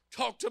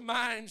 Talk to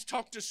minds.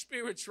 Talk to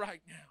spirits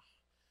right now.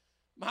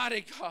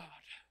 Mighty God.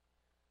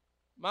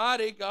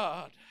 Mighty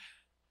God.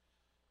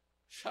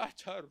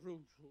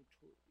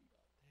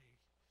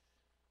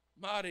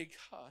 Mighty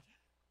God.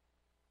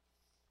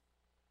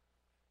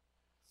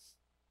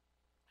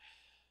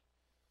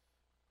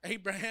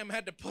 Abraham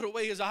had to put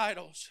away his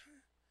idols.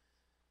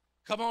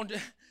 Come on,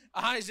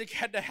 Isaac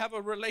had to have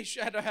a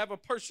relation, had to have a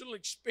personal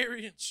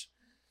experience.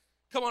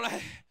 Come on,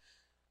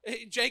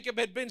 Jacob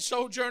had been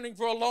sojourning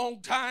for a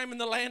long time in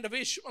the land of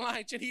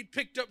Ishmaelites, and he'd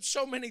picked up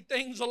so many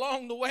things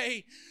along the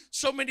way,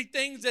 so many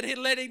things that had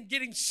led him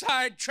getting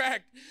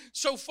sidetracked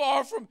so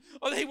far from,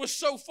 he was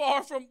so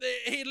far from,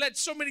 he let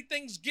so many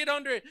things get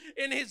under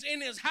in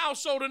his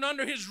household and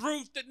under his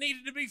roof that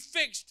needed to be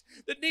fixed,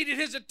 that needed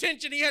his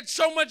attention. He had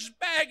so much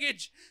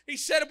baggage. He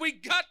said, we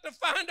got to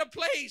find a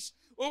place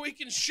where we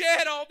can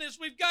shed all this.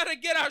 We've got to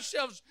get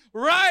ourselves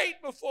right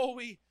before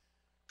we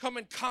come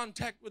in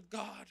contact with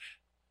God.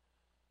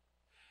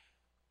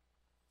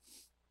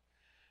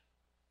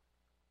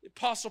 The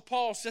Apostle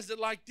Paul says it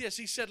like this.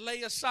 He said,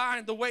 lay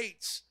aside the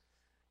weights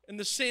and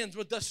the sins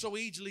which does so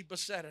easily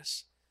beset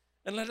us,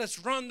 and let us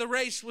run the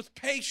race with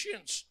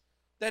patience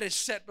that is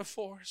set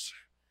before us.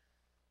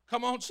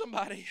 Come on,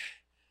 somebody.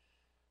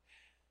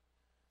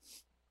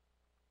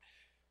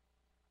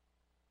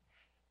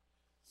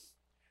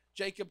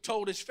 Jacob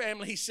told his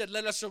family, he said,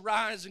 let us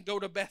arise and go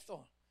to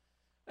Bethel,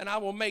 and I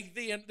will make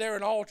thee there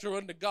an altar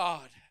unto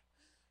God,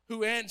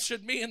 who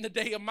answered me in the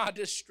day of my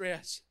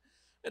distress,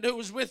 and who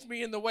was with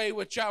me in the way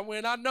which I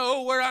went. I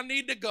know where I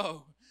need to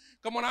go.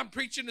 Come on, I'm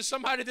preaching to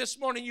somebody this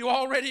morning. You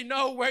already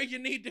know where you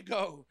need to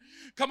go.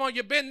 Come on,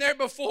 you've been there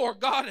before.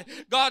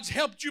 God's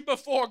helped you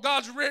before.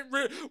 God's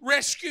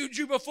rescued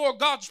you before.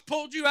 God's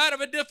pulled you out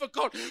of a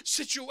difficult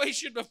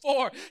situation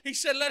before. He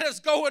said, let us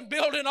go and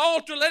build an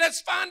altar. Let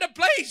us find a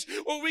place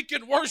where we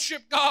can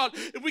worship God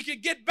and we can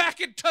get back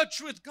in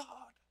touch with God.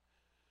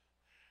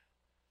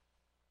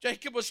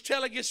 Jacob was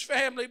telling his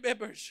family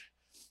members,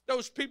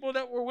 those people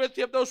that were with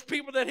him, those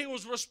people that he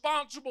was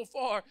responsible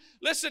for,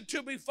 listen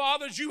to me,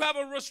 fathers, you have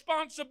a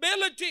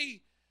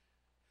responsibility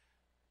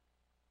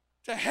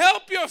to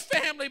help your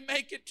family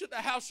make it to the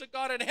house of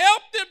God and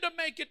help them to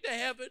make it to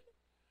heaven.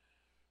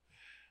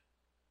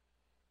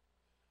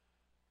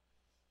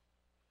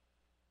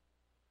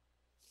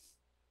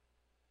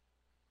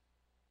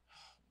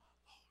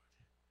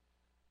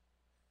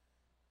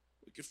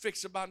 We could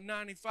fix about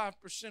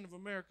 95% of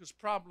America's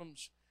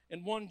problems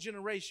in one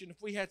generation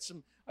if we had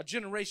a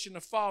generation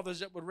of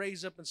fathers that would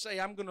raise up and say,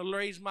 I'm going to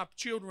raise my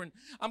children,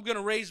 I'm going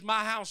to raise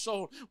my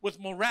household with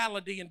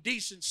morality and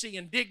decency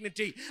and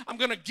dignity. I'm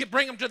going to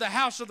bring them to the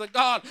house of the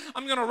God.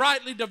 I'm going to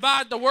rightly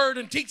divide the word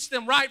and teach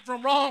them right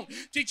from wrong.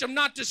 Teach them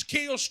not to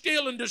kill,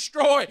 steal, and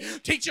destroy.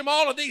 Teach them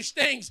all of these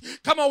things.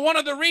 Come on, one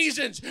of the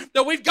reasons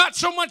that we've got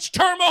so much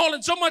turmoil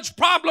and so much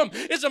problem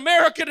is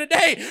America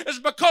today is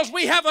because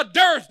we have a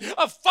dearth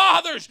of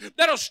fathers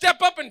that'll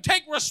step up and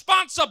take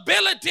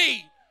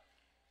responsibility.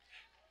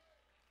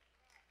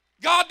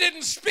 God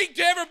didn't speak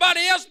to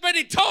everybody else, but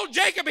he told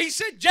Jacob, he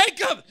said,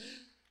 Jacob,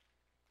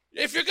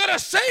 if you're going to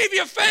save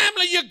your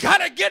family, you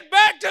got to get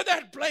back to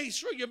that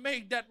place where you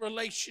made that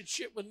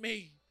relationship with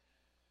me.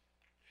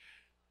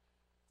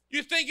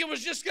 You think it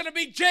was just going to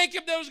be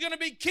Jacob that was going to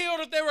be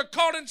killed if they were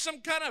caught in some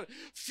kind of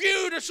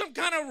feud or some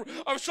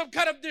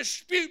kind of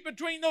dispute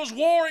between those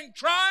warring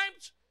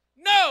tribes?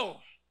 No.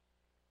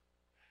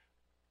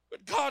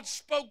 But God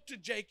spoke to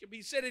Jacob.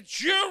 He said,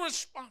 it's your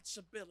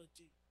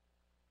responsibility.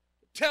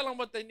 Tell them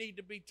what they need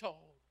to be told.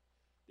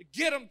 To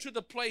get them to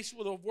the place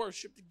of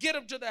worship. To get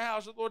them to the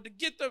house of the Lord.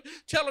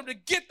 Tell them to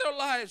get their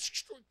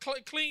lives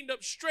cleaned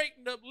up,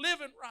 straightened up,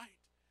 living right.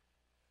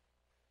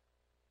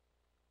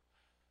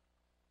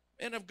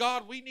 Men of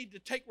God, we need to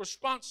take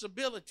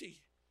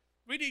responsibility.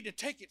 We need to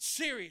take it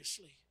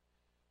seriously.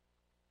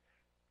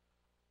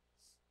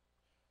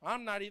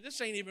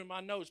 This ain't even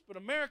my notes, but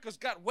America's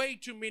got way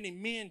too many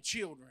men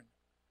children.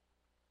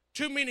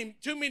 Too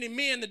many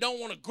men that don't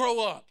want to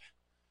grow up.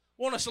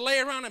 Want us to lay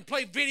around and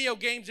play video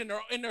games in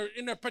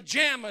their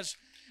pajamas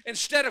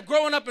instead of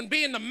growing up and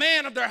being the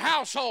man of their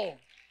household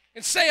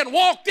and saying,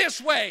 walk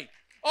this way.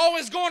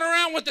 Always going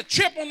around with a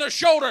chip on their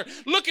shoulder,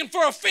 looking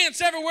for offense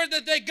everywhere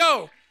that they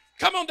go.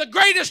 Come on, the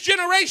greatest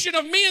generation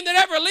of men that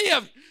ever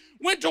lived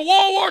went to World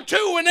War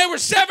II when they were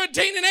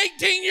 17 and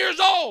 18 years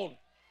old.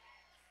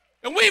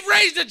 And we've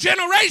raised a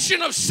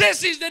generation of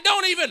sissies that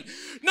don't even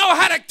know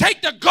how to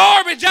take the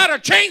garbage out or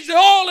change the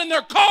oil in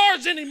their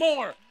cars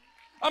anymore.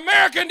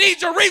 America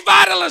needs a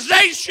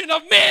revitalization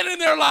of men in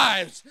their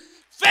lives.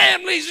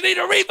 Families need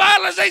a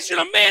revitalization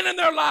of men in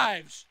their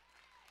lives.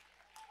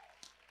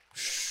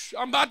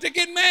 I'm about to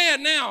get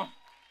mad now.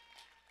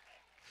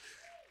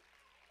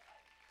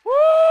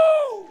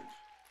 Woo!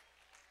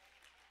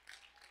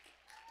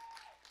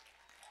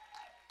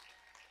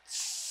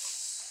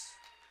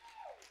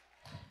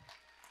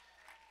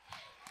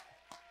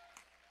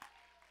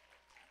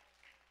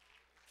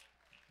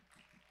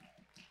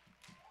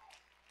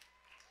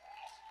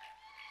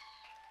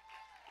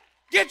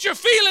 Get your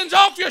feelings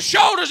off your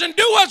shoulders and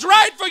do what's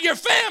right for your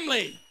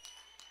family.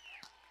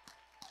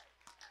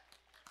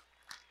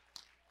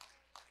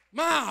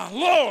 My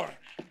Lord.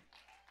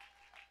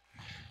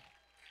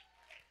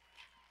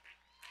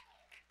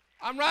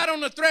 I'm right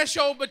on the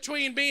threshold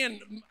between being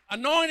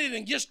anointed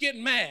and just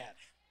getting mad.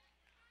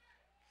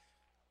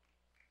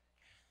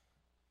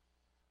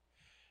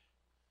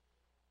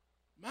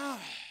 My.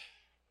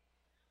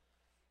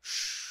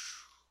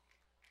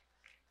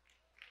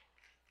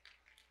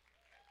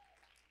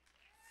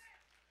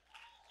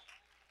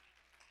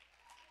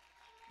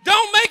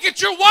 Don't make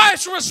it your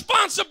wife's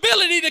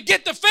responsibility to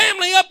get the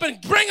family up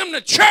and bring them to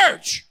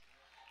church.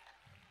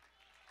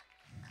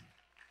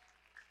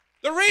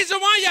 The reason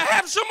why you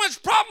have so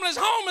much problem at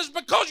home is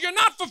because you're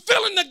not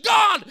fulfilling the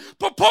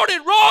God-purported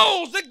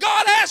roles that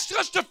God asked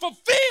us to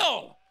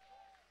fulfill.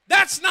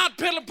 That's not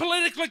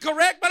politically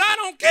correct, but I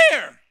don't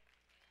care.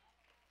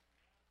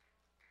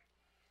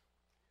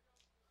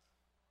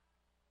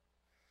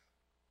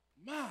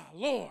 My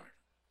Lord.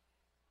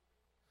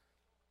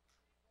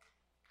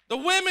 The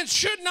women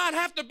should not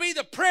have to be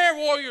the prayer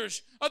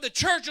warriors of the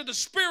church or the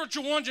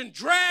spiritual ones and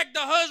drag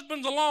the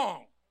husbands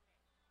along.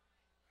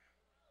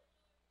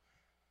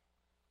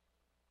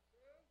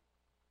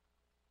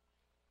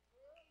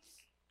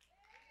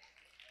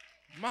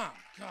 My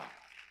God.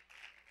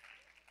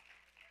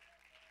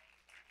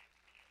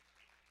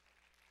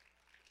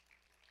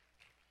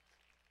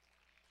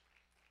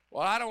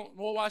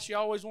 Well, why she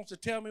always wants to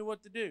tell me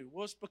what to do.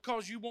 Well, it's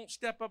because you won't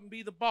step up and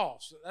be the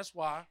boss. That's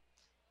why.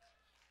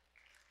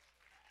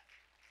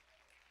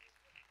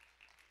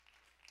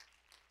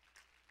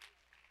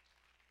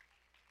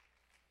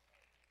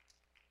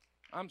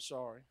 I'm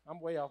sorry. I'm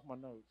way off my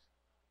notes.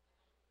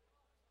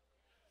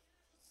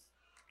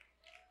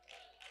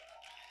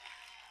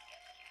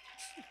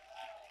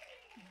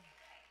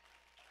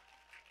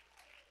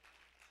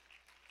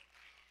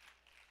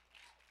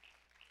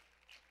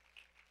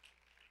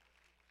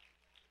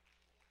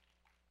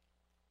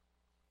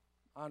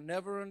 I'll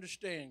never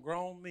understand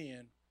grown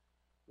men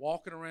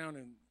walking around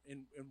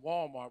in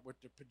Walmart with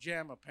their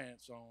pajama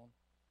pants on,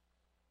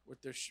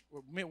 with their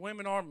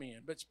women or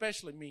men, but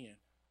especially men.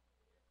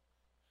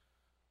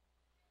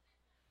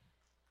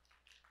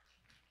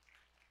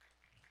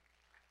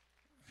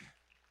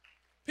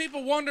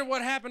 People wonder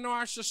what happened to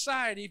our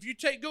society. If you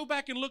go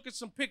back and look at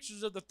some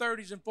pictures of the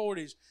 30s and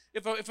 40s,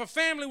 if a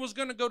family was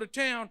going to go to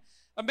town,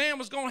 a man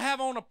was going to have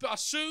on a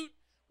suit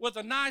with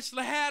a nice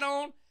hat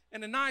on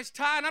and a nice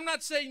tie. And I'm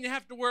not saying you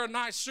have to wear a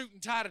nice suit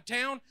and tie to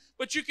town,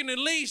 but you can at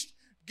least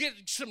get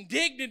some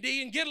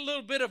dignity and get a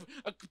little bit of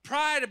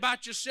pride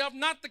about yourself.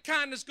 Not the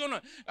kind that's going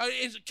to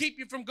keep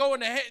you from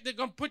going to hell, they're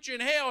going to put you in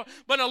hell,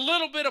 but a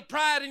little bit of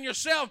pride in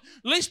yourself.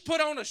 At least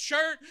put on a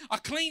shirt, a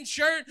clean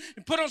shirt,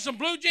 and put on some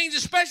blue jeans,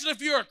 especially if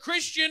you're a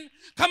Christian.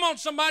 Come on,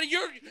 somebody.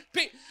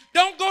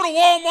 Don't go to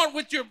Walmart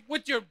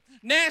with your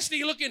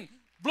nasty-looking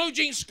blue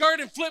jean skirt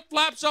and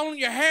flip-flops on,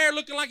 your hair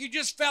looking like you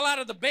just fell out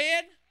of the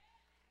bed.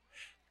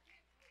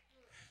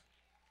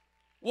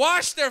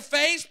 Wash their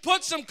face,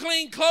 put some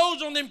clean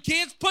clothes on them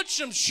kids, put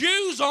some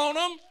shoes on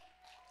them.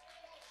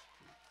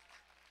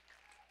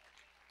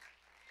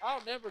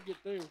 I'll never get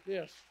through with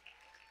this.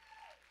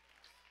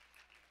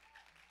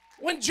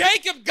 When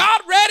Jacob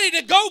got ready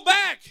to go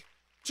back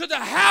to the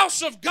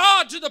house of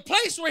God, to the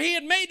place where he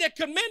had made that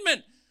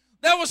commitment,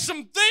 there were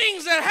some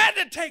things that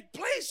had to take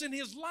place in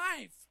his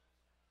life.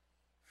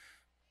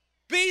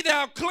 Be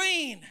thou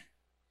clean.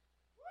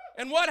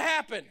 And what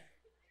happened?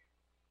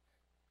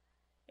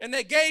 And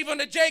they gave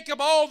unto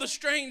Jacob all the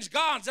strange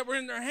gods that were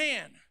in their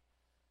hand,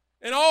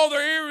 and all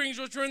their earrings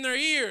which were in their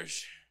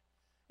ears.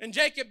 And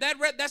Jacob,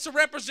 that's a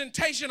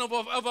representation of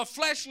a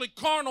fleshly,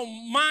 carnal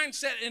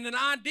mindset and an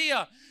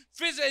idea.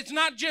 It's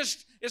not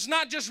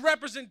just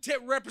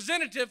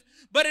representative,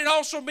 but it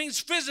also means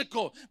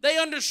physical. They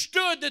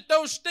understood that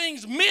those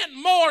things meant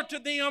more to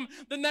them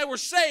than they were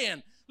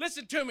saying.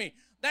 Listen to me.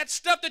 that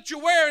stuff that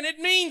you're wearing, it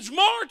means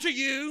more to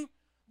you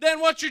than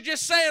what you're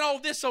just saying, oh,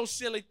 this old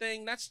silly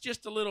thing. That's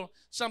just a little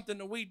something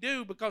that we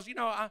do because,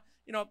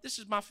 this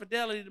is my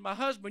fidelity to my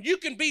husband. You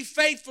can be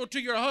faithful to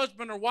your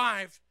husband or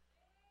wife.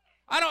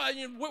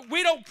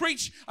 We don't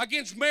preach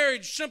against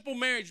marriage, simple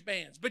marriage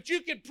bans, but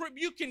you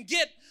can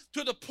get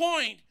to the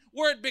point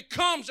where it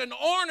becomes an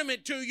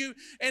ornament to you,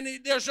 and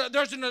there's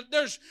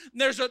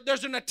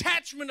an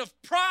attachment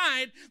of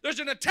pride, there's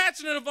an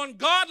attachment of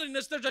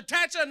ungodliness, there's an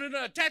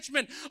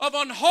attachment of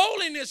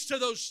unholiness to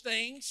those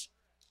things.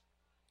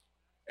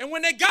 And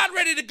when they got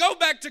ready to go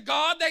back to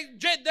God,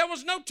 there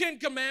was no 10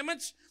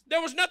 Commandments.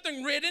 There was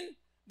nothing written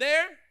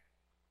there.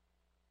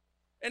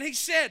 And he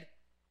said,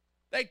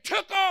 they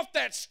took off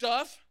that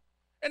stuff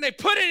and they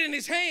put it in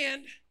his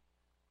hand.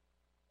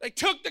 They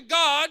took the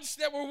gods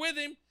that were with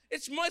him.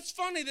 It's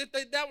funny that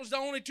that was the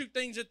only 2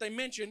 things that they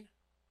mentioned.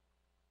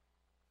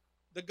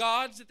 The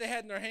gods that they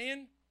had in their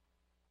hand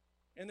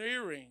and their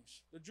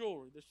earrings, the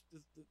jewelry, the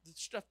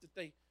stuff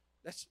that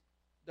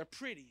they're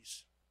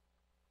pretties.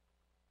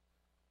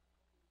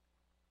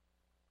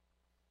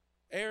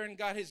 Aaron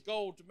got his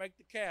gold to make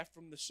the calf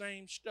from the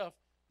same stuff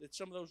that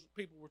some of those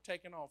people were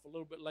taking off a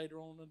little bit later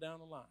on down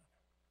the line.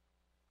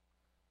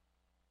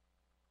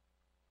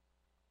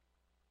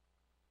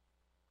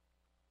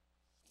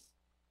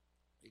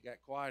 It got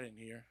quiet in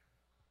here.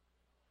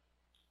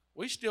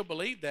 We still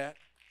believe that.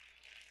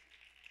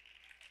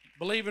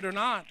 Believe it or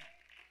not.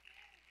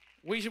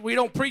 We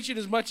don't preach it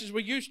as much as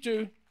we used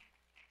to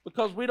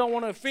because we don't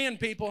want to offend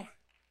people.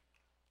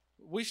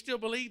 We still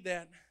believe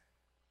that.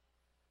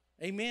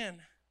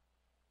 Amen.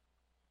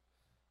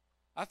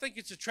 I think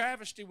it's a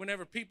travesty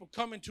whenever people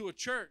come into a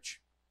church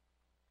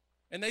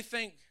and they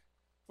think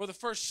for the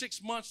first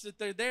 6 months that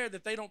they're there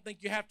that they don't think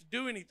you have to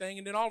do anything,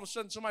 and then all of a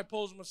sudden somebody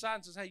pulls them aside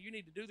and says, hey, you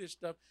need to do this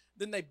stuff.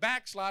 Then they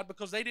backslide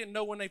because they didn't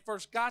know when they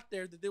first got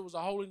there that there was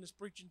a holiness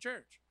preaching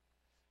church.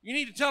 You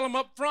need to tell them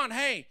up front,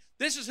 hey,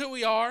 this is who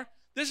we are.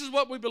 This is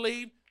what we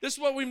believe. This is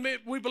what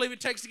we believe it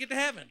takes to get to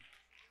heaven.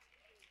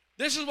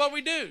 This is what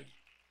we do.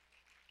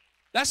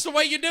 That's the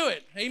way you do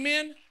it.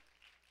 Amen?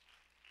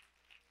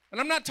 And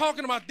I'm not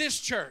talking about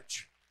this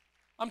church.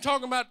 I'm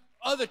talking about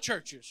other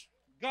churches,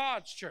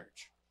 God's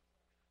church.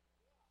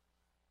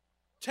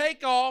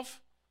 Take off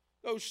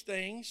those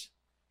things.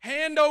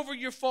 Hand over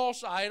your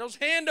false idols.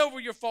 Hand over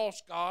your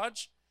false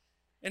gods.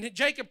 And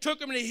Jacob took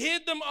them and he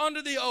hid them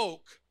under the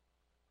oak,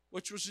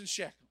 which was in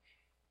Shechem.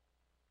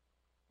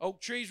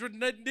 Oak trees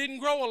didn't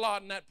grow a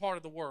lot in that part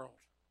of the world.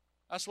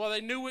 That's why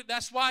they knew it.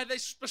 That's why they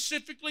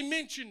specifically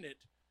mentioned it.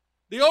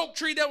 The oak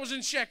tree that was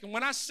in Shechem.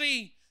 When I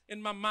see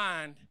in my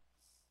mind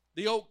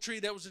the oak tree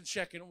that was in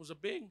Shechem, it was a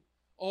big,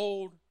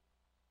 old,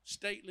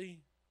 stately,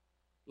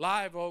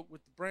 live oak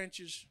with the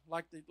branches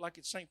like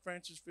at St.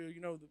 Francisville,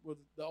 with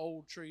the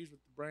old trees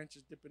with the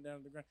branches dipping down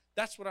in the ground.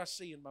 That's what I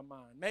see in my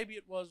mind. Maybe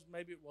it was,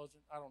 maybe it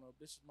wasn't. I don't know.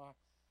 This is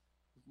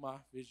my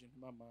vision,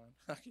 my mind.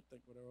 I can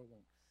think whatever I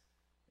want.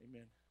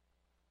 Amen.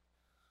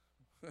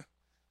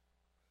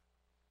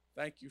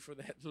 Thank you for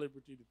that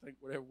liberty to think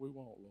whatever we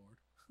want,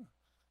 Lord.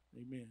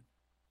 Amen.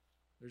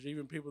 There's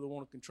even people that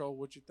want to control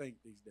what you think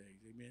these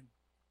days. Amen.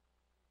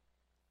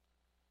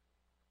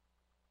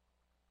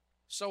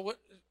 So what?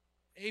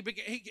 He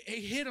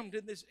hid them,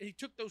 did this. He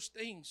took those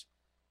things.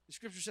 The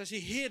scripture says he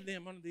hid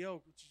them under the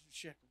oak, which is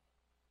Shechem.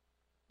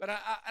 But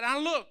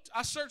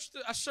I searched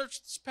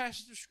this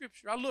passage of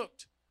scripture. I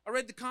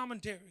read the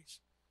commentaries.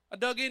 I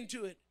dug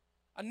into it.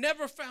 I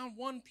never found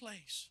one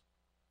place,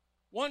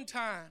 one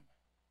time,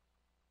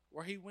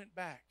 where he went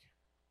back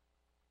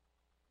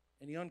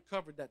and he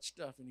uncovered that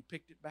stuff and he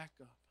picked it back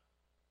up.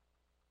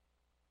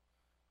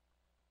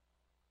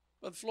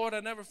 Brother Floyd, I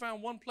never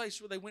found one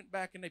place where they went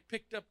back and they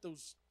picked up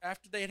those,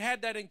 after they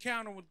had that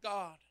encounter with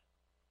God.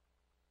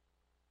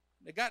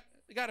 They got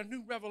a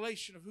new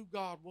revelation of who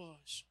God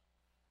was.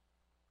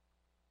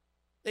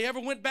 They ever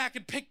went back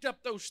and picked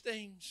up those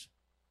things,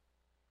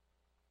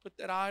 put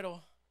that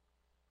idol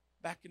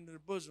back into their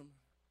bosom,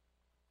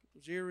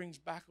 put those earrings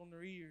back on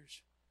their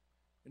ears,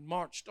 and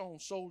marched on,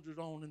 soldiered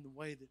on in the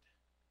way that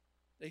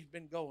they've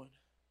been going.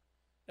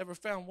 Never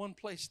found one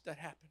place that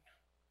happened.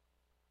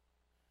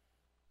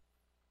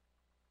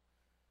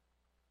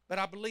 But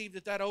I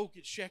believe that oak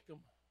at Shechem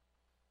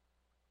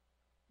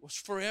was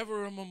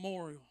forever a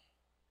memorial.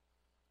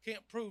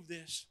 Can't prove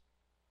this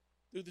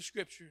through the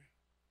scripture.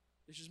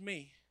 This is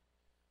me.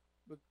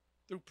 But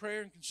through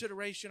prayer and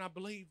consideration, I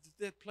believe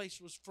that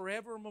place was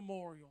forever a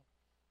memorial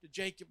to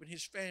Jacob and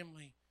his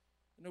family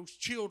and those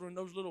children,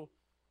 those little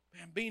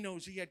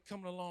bambinos he had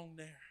coming along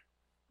there.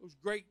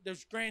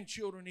 Those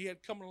grandchildren he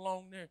had coming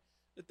along there.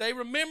 That they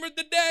remembered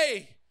the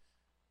day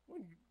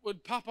when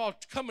Papa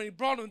come and he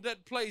brought them to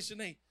that place and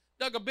they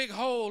dug a big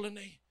hole and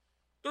they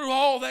threw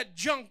all that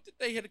junk that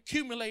they had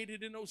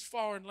accumulated in those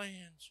foreign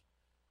lands.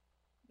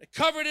 They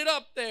covered it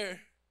up there.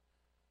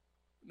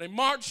 And they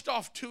marched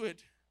off to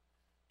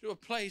a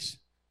place,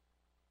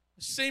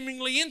 a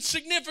seemingly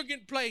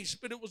insignificant place,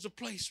 but it was a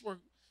place where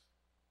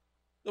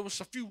there was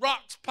a few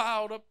rocks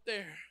piled up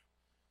there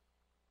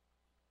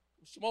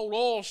with some old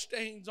oil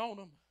stains on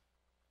them.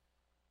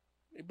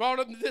 They brought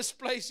them to this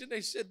place and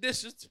they said,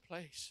 this is the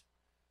place.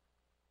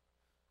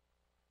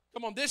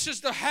 Come on, this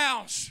is the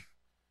house.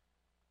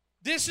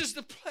 This is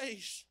the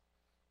place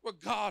where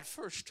God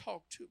first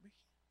talked to me.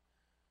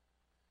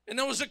 And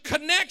there was a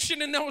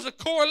connection and there was a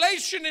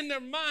correlation in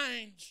their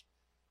minds.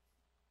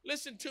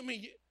 Listen to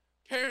me,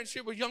 parents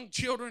here with young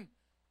children.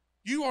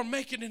 You are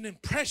making an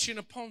impression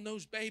upon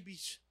those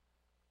babies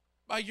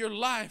by your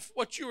life,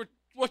 what you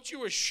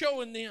are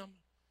showing them,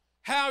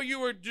 how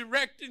you are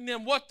directing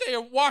them, what they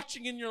are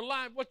watching in your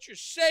life, what you're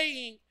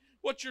saying,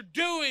 what you're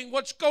doing,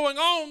 what's going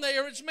on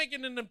there. It's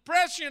making an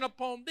impression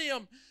upon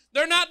them.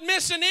 They're not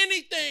missing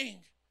anything.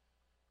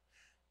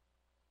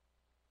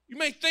 You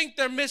may think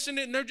they're missing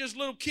it and they're just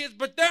little kids,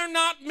 but they're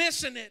not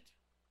missing it.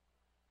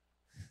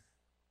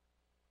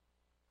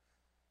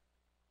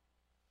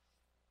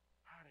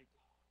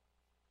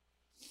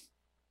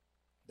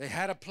 They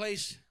had a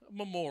place, a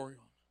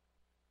memorial,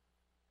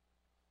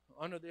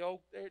 under the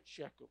oak there at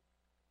Shechem.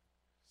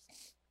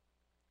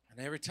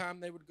 And every time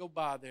they would go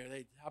by there,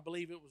 I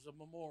believe it was a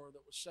memorial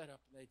that was set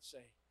up, and they'd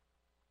say,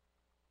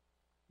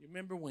 you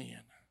remember when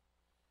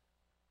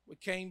we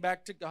came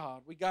back to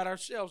God, we got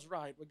ourselves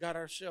right, we got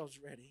ourselves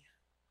ready.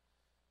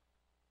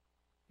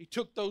 He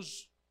took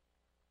those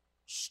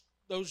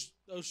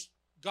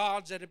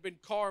gods that had been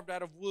carved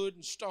out of wood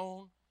and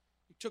stone.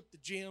 He took the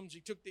gems, he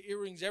took the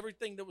earrings,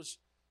 everything that was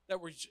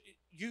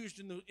used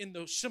in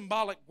the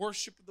symbolic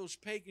worship of those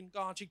pagan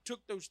gods. He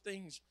took those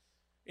things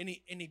and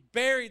he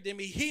buried them.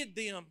 He hid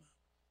them.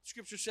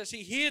 Scripture says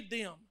he hid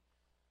them.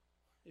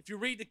 If you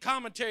read the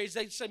commentaries,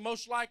 they say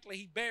most likely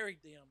he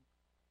buried them.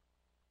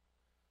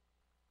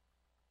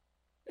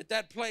 At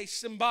that place,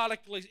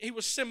 symbolically, he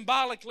was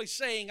symbolically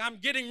saying, I'm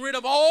getting rid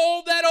of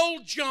all that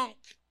old junk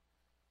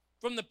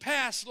from the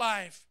past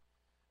life,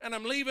 and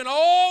I'm leaving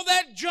all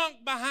that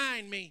junk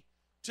behind me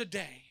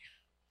today.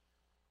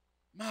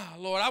 My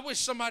Lord, I wish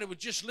somebody would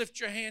just lift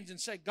your hands and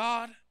say,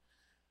 God,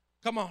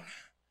 come on.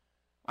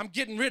 I'm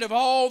getting rid of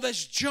all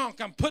this junk.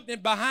 I'm putting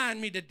it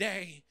behind me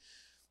today.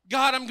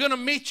 God, I'm going to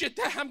meet you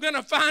there. I'm going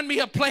to find me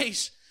a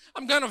place.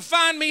 I'm going to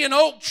find me an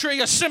oak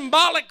tree, a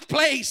symbolic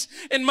place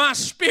in my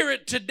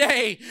spirit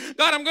today.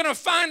 God, I'm going to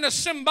find a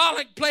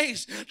symbolic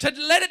place.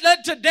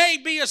 Let today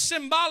be a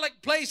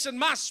symbolic place in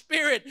my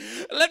spirit.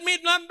 Let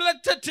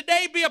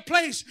today be a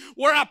place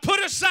where I put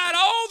aside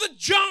all the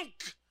junk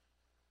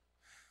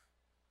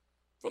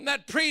from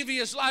that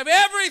previous life.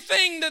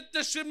 Everything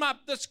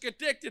that's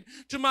connected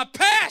to my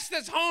past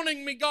that's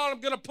haunting me, God,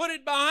 I'm going to put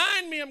it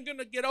behind me. I'm going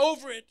to get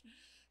over it.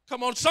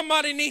 Come on,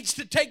 somebody needs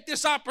to take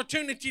this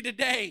opportunity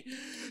today.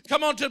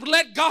 Come on, to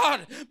let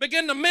God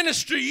begin to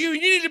minister you. You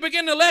need to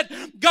begin to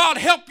let God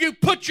help you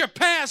put your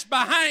past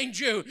behind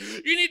you.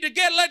 You need to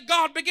let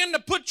God begin to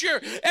put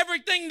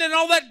everything that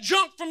all that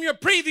junk from your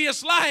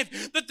previous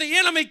life that the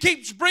enemy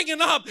keeps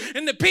bringing up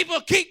and the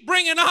people keep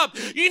bringing up.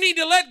 You need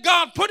to let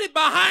God put it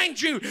behind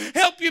you,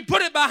 help you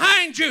put it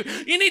behind you.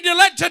 You need to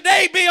let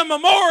today be a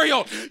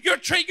memorial. Your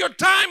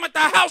time at the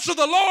house of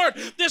the Lord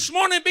this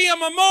morning be a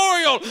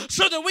memorial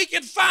so that we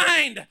can find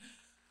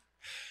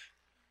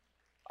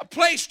a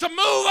place to move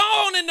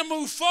on and to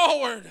move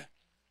forward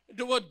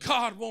into what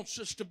God wants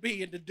us to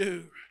be and to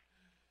do.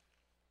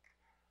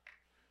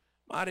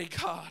 Mighty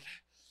God.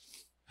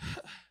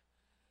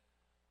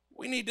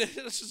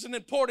 This is an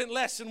important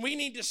lesson. We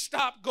need to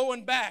stop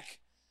going back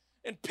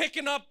and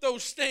picking up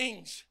those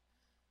things,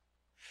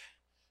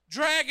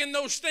 dragging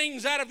those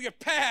things out of your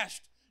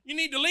past. You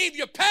need to leave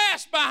your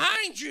past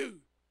behind you.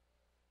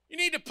 You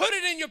need to put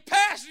it in your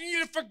past and you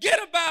need to forget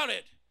about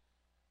it.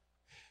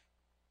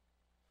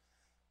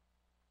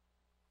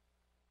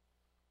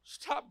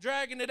 Stop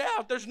dragging it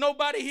out. There's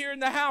nobody here in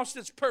the house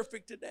that's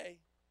perfect today.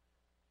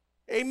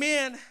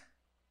 Amen.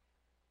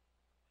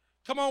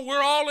 Come on,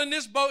 we're all in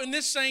this boat, in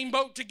this same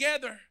boat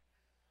together.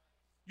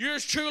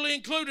 Yours truly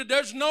included.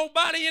 There's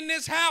nobody in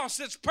this house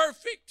that's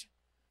perfect.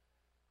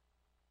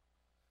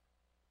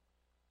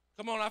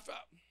 Come on,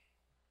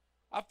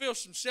 I feel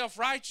some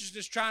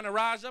self-righteousness trying to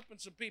rise up in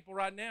some people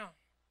right now.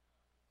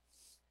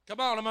 Come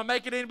on, am I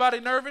making anybody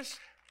nervous?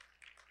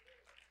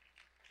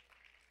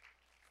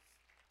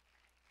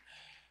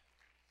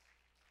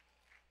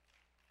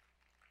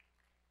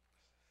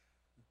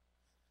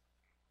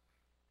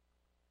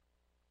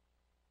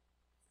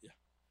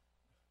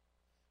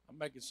 I'm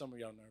making some of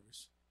y'all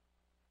nervous.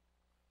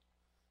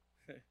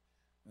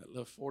 That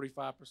little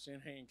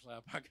 45% hand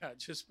clap I got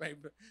just made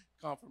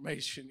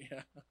confirmation,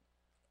 yeah.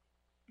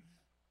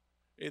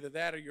 Either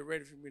that or you're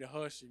ready for me to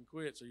hush and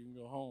quit so you can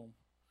go home.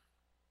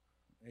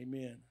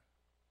 Amen.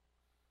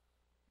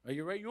 Are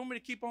you ready? You want me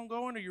to keep on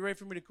going or are you ready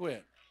for me to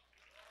quit?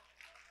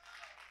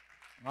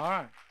 All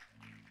right.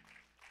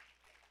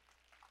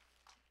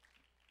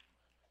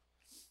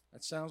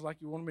 That sounds like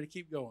you wanted me to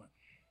keep going.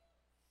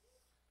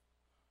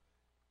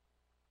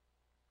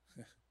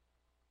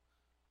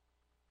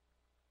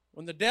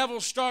 When the devil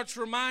starts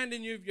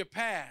reminding you of your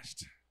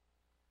past,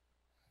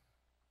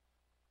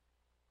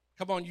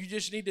 come on, you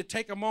just need to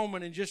take a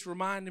moment and just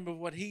remind him of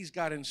what he's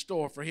got in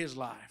store for his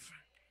life.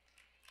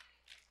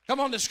 Come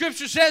on, the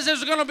scripture says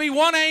there's going to be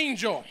one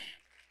angel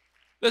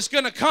that's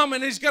going to come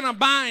and he's going to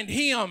bind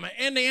him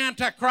and the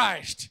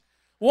Antichrist.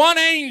 One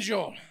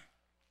angel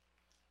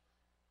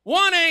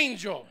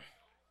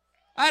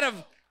out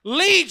of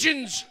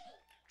legions,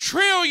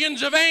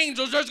 trillions of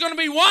angels, there's going to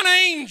be one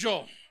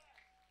angel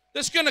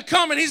that's going to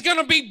come and he's going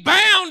to be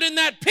bound in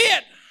that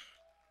pit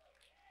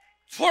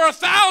for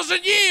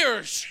 1,000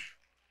 years.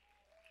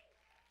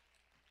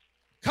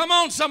 Come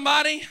on,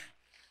 somebody.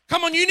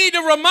 Come on, you need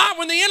to remind,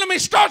 when the enemy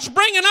starts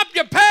bringing up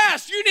your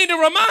past, you need to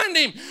remind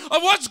him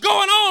of what's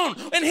going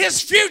on in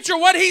his future,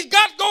 what he's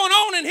got going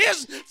on in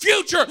his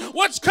future,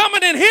 what's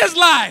coming in his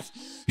life.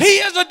 He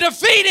is a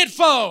defeated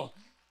foe.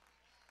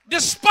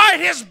 Despite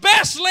his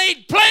best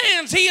laid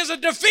plans, he is a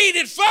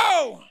defeated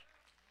foe.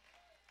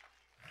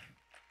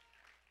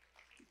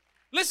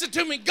 Listen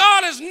to me.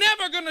 God is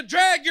never going to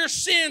drag your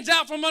sins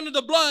out from under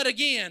the blood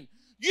again.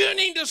 You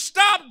need to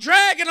stop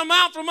dragging them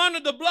out from under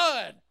the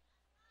blood.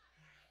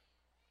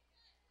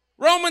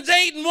 Romans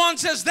 8:1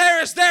 says,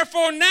 there is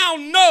therefore now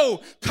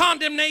no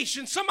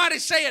condemnation. Somebody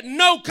say it,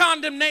 no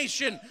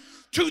condemnation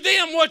to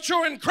them which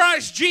are in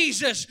Christ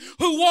Jesus,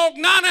 who walk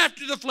not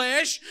after the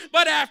flesh,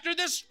 but after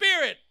the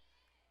Spirit.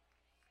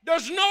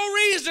 There's no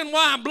reason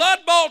why a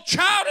blood-bought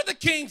child of the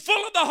King,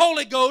 full of the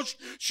Holy Ghost,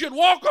 should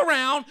walk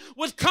around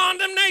with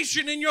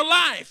condemnation in your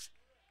life.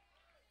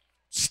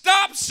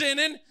 Stop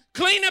sinning,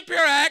 clean up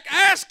your act,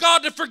 ask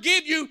God to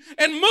forgive you,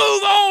 and move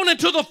on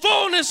into the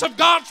fullness of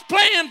God's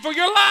plan for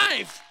your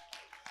life.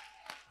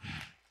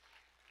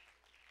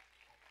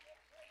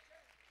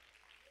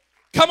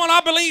 Come on,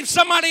 I believe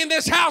somebody in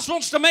this house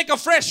wants to make a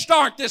fresh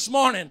start this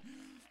morning.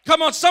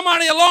 Come on, somewhere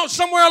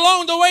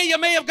along the way you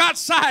may have got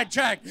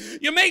sidetracked.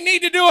 You may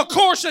need to do a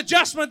course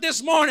adjustment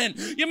this morning.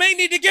 You may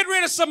need to get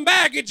rid of some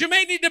baggage. You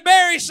may need to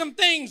bury some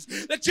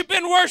things that you've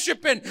been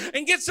worshiping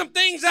and get some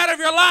things out of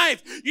your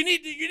life. You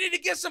need to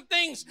get some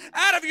things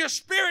out of your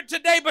spirit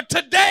today, but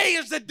today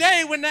is the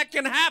day when that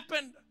can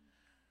happen.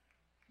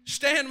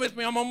 Stand with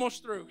me. I'm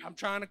almost through. I'm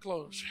trying to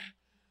close.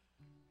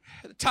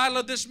 The title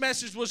of this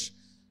message was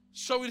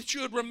so that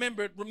you would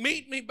remember it.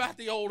 Meet me by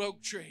the old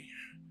oak tree.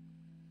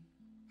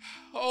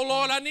 Oh,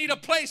 Lord, I need a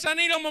place. I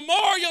need a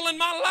memorial in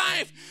my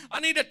life. I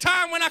need a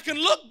time when I can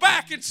look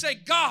back and say,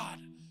 God,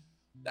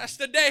 that's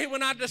the day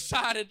when I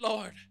decided,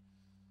 Lord,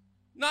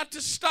 not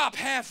to stop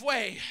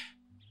halfway.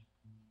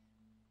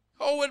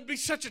 Oh, it would be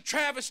such a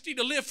travesty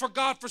to live for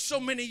God for so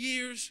many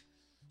years.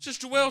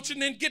 Sister Welch,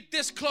 and then get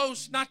this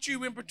close, not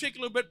you in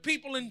particular, but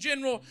people in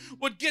general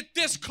would get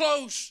this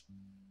close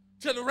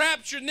to the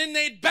rapture, and then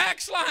they'd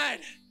backslide.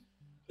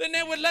 Then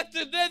they would let the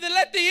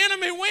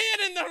enemy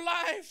win in their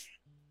life.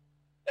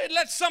 They'd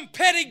let some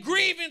petty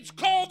grievance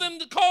cause them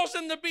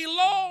to be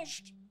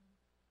lost.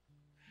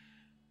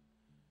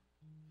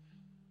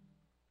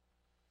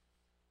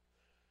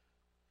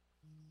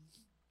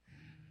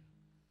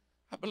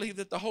 I believe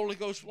that the Holy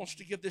Ghost wants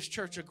to give this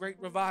church a great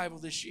revival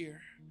this year.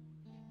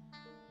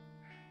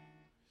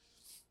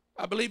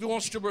 I believe He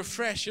wants to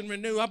refresh and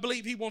renew. I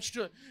believe He wants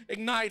to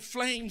ignite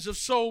flames of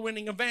soul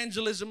winning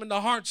evangelism in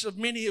the hearts of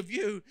many of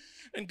you.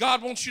 And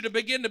God wants you to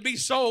begin to be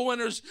soul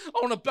winners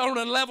on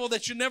a level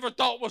that you never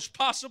thought was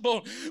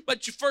possible.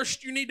 But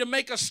first you need to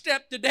make a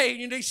step today.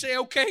 You need to say,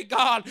 okay,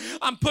 God,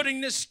 I'm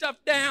putting this stuff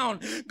down.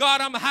 God,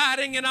 I'm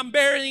hiding and I'm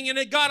burying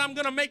it. God, I'm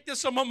going to make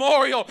this a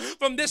memorial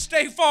from this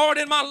day forward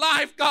in my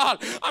life.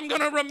 God, I'm going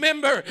to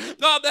remember,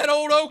 God, that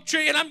old oak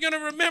tree. And I'm going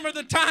to remember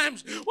the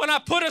times when I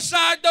put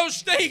aside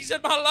those things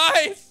in my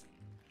life.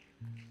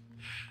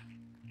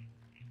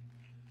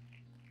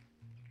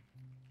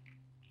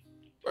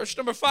 Verse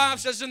number 5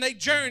 says, and they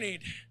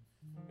journeyed,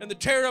 and the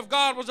terror of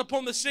God was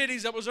upon the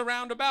cities that was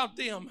around about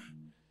them.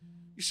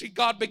 You see,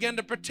 God began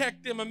to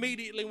protect them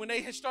immediately. When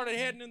they started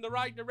heading in the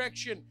right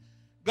direction,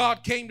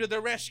 God came to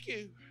their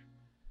rescue.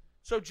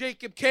 So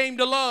Jacob came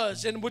to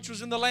Luz, which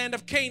was in the land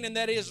of Canaan,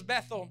 that is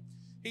Bethel,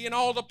 he and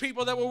all the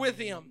people that were with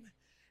him.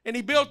 And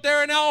he built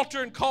there an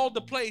altar and called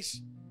the place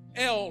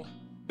El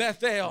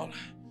Bethel,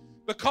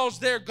 because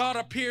there God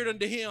appeared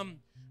unto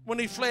him when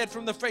he fled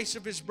from the face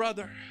of his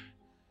brother.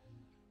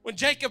 When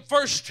Jacob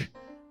first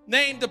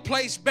named the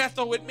place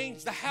Bethel, it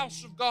means the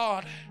house of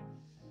God.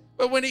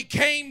 But when he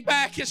came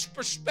back, his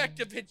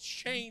perspective had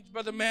changed,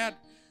 Brother Matt.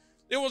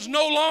 It was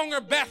no longer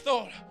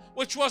Bethel,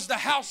 which was the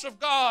house of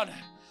God,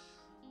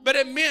 but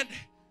it meant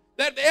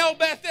that El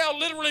Bethel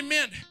literally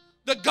meant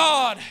the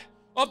God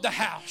of the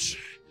house.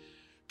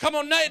 Come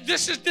on,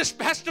 this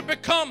has to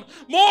become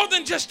more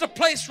than just a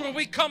place where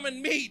we come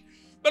and meet,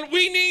 but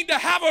we need to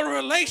have a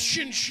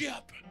relationship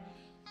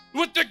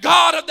with the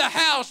God of the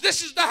house.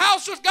 This is the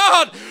house of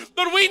God,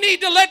 but we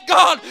need to let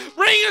God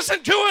bring us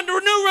into a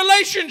new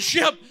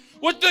relationship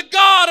with the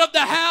God of the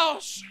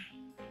house.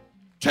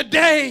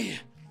 Today,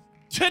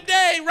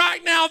 right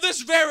now,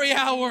 this very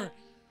hour,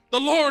 the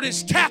Lord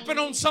is tapping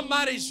on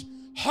somebody's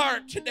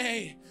heart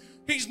today.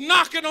 He's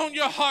knocking on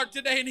your heart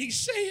today and He's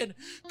saying,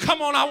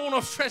 come on, I want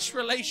a fresh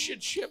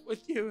relationship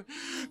with you.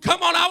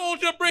 Come on, I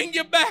want to bring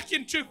you back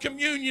into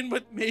communion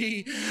with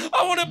me.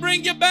 I want to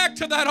bring you back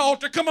to that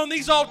altar. Come on,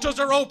 these altars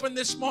are open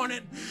this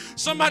morning.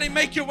 Somebody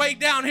make your way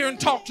down here and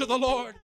talk to the Lord.